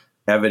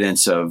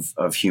evidence of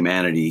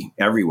humanity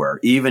everywhere,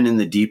 even in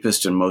the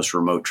deepest and most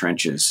remote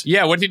trenches.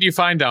 Yeah. What did you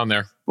find down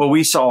there? Well,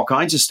 we saw all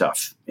kinds of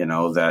stuff,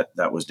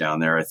 that was down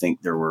there. I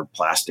think there were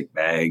plastic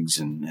bags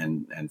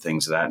and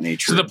things of that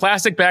nature. So the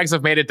plastic bags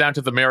have made it down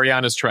to the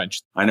Marianas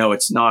Trench. I know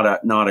it's not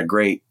a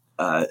great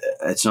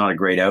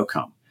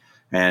outcome.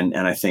 And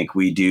I think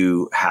we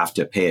do have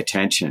to pay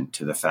attention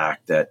to the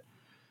fact that,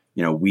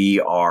 we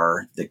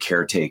are the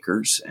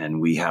caretakers and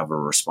we have a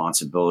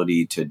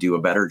responsibility to do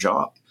a better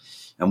job.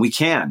 And we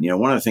can.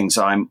 One of the things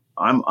I'm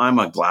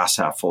a glass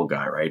half full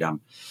guy, right?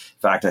 In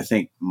fact, I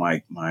think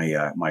my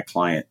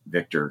client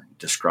Victor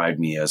described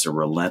me as a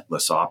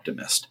relentless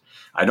optimist.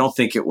 I don't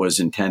think it was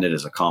intended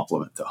as a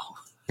compliment, though.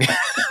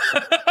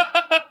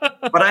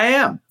 But I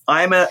am.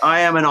 I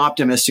am an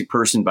optimistic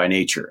person by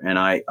nature, and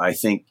I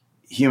think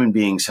human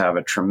beings have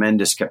a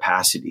tremendous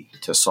capacity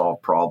to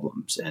solve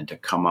problems and to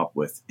come up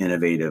with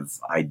innovative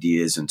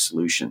ideas and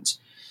solutions.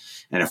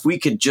 And if we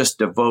could just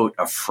devote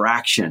a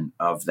fraction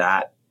of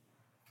that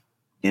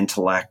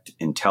intellect,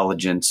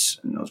 intelligence,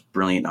 and those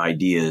brilliant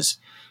ideas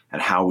and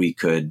how we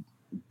could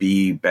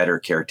be better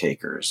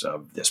caretakers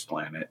of this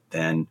planet,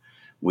 then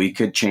we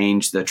could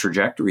change the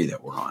trajectory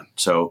that we're on.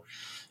 So,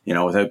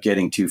 without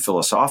getting too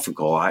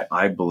philosophical,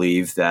 I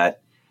believe that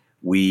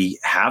we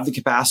have the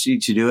capacity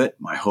to do it.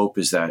 My hope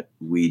is that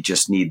we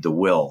just need the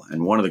will.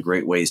 And one of the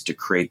great ways to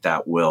create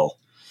that will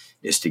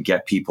is to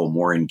get people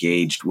more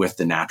engaged with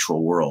the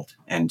natural world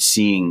and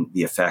seeing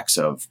the effects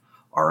of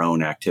our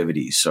own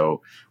activities.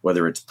 So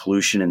whether it's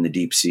pollution in the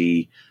deep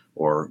sea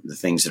or the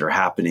things that are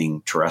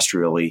happening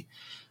terrestrially,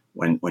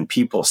 when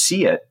people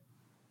see it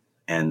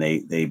and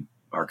they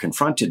are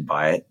confronted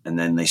by it, and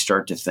then they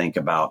start to think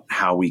about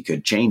how we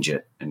could change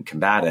it and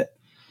combat it,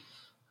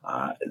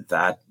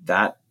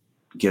 that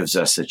gives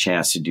us a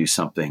chance to do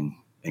something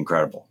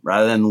incredible.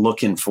 Rather than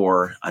looking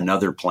for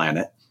another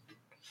planet,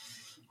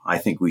 I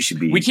think we should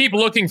be... We keep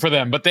looking for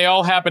them, but they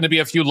all happen to be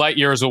a few light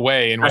years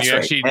away. And when you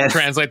actually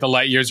translate the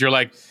light years, you're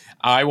like,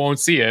 I won't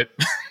see it.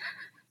 As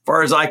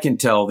far as I can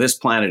tell, this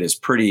planet is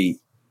pretty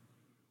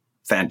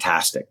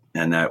fantastic,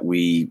 and that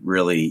we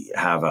really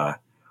have a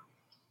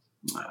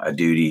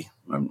duty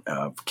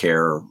of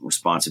care,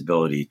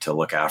 responsibility to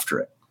look after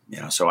it.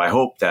 So I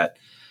hope that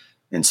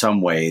in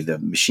some way, the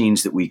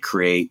machines that we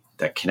create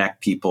that connect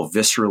people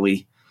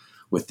viscerally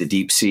with the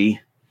deep sea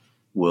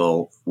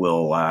will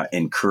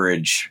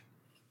encourage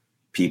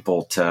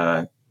people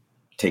to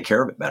take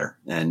care of it better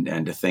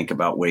and to think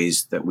about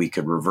ways that we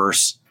could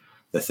reverse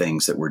the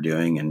things that we're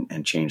doing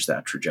and change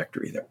that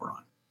trajectory that we're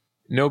on.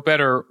 No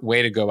better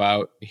way to go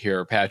out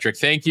here, Patrick.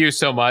 Thank you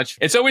so much.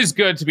 It's always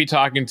good to be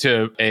talking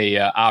to a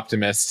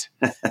optimist,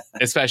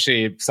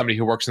 especially somebody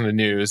who works in the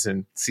news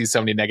and sees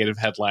so many negative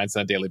headlines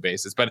on a daily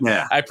basis. But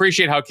yeah. I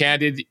appreciate how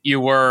candid you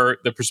were,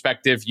 the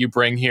perspective you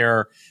bring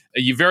here,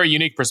 a very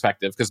unique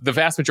perspective, because the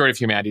vast majority of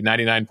humanity,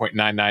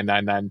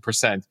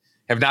 99.9999%,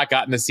 have not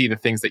gotten to see the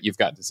things that you've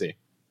gotten to see.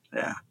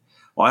 Yeah.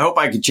 Well, I hope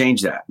I could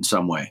change that in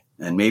some way.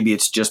 And maybe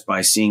it's just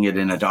by seeing it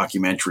in a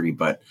documentary,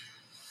 but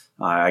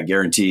I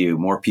guarantee you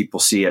more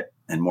people see it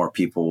and more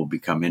people will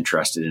become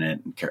interested in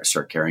it and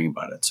start caring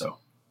about it. So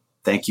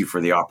thank you for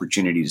the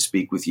opportunity to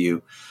speak with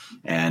you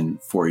and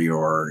for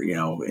your,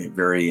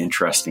 very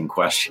interesting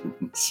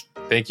questions.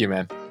 Thank you,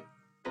 man.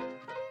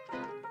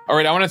 All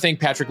right, I want to thank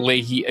Patrick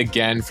Leahy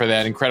again for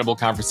that incredible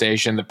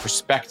conversation, the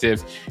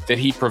perspective that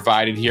he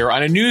provided here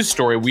on a news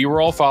story we were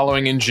all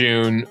following in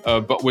June,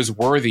 but was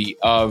worthy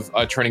of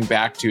turning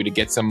back to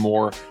get some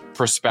more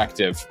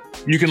perspective.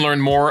 You can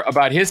learn more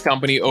about his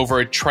company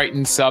over at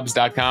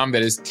tritonsubs.com.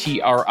 That is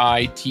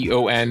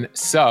TRITON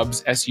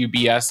subs,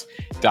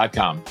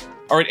 SUBS.com.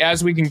 All right,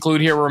 as we conclude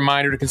here, a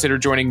reminder to consider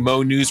joining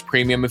Mo News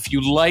Premium. If you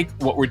like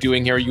what we're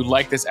doing here, you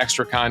like this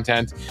extra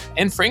content,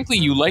 and frankly,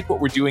 you like what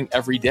we're doing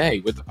every day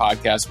with the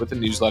podcast, with the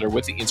newsletter,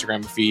 with the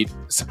Instagram feed,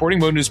 supporting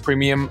Mo News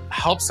Premium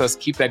helps us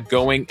keep that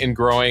going and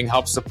growing,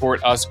 helps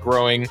support us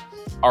growing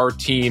our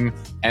team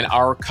and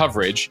our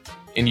coverage.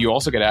 And you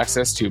also get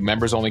access to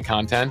members-only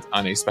content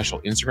on a special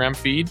Instagram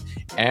feed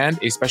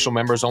and a special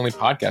members-only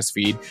podcast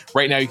feed.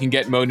 Right now, you can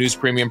get Mo News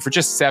Premium for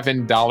just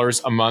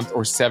 $7 a month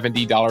or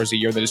 $70 a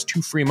year. That is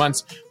 2 free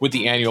months with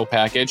the annual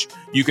package.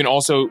 You can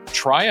also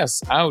try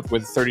us out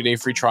with a 30-day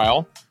free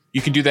trial.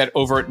 You can do that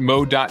over at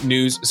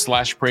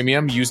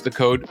mo.news/premium. Use the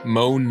code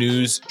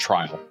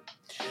MoNewsTrial.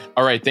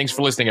 All right, thanks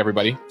for listening,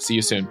 everybody. See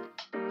you soon.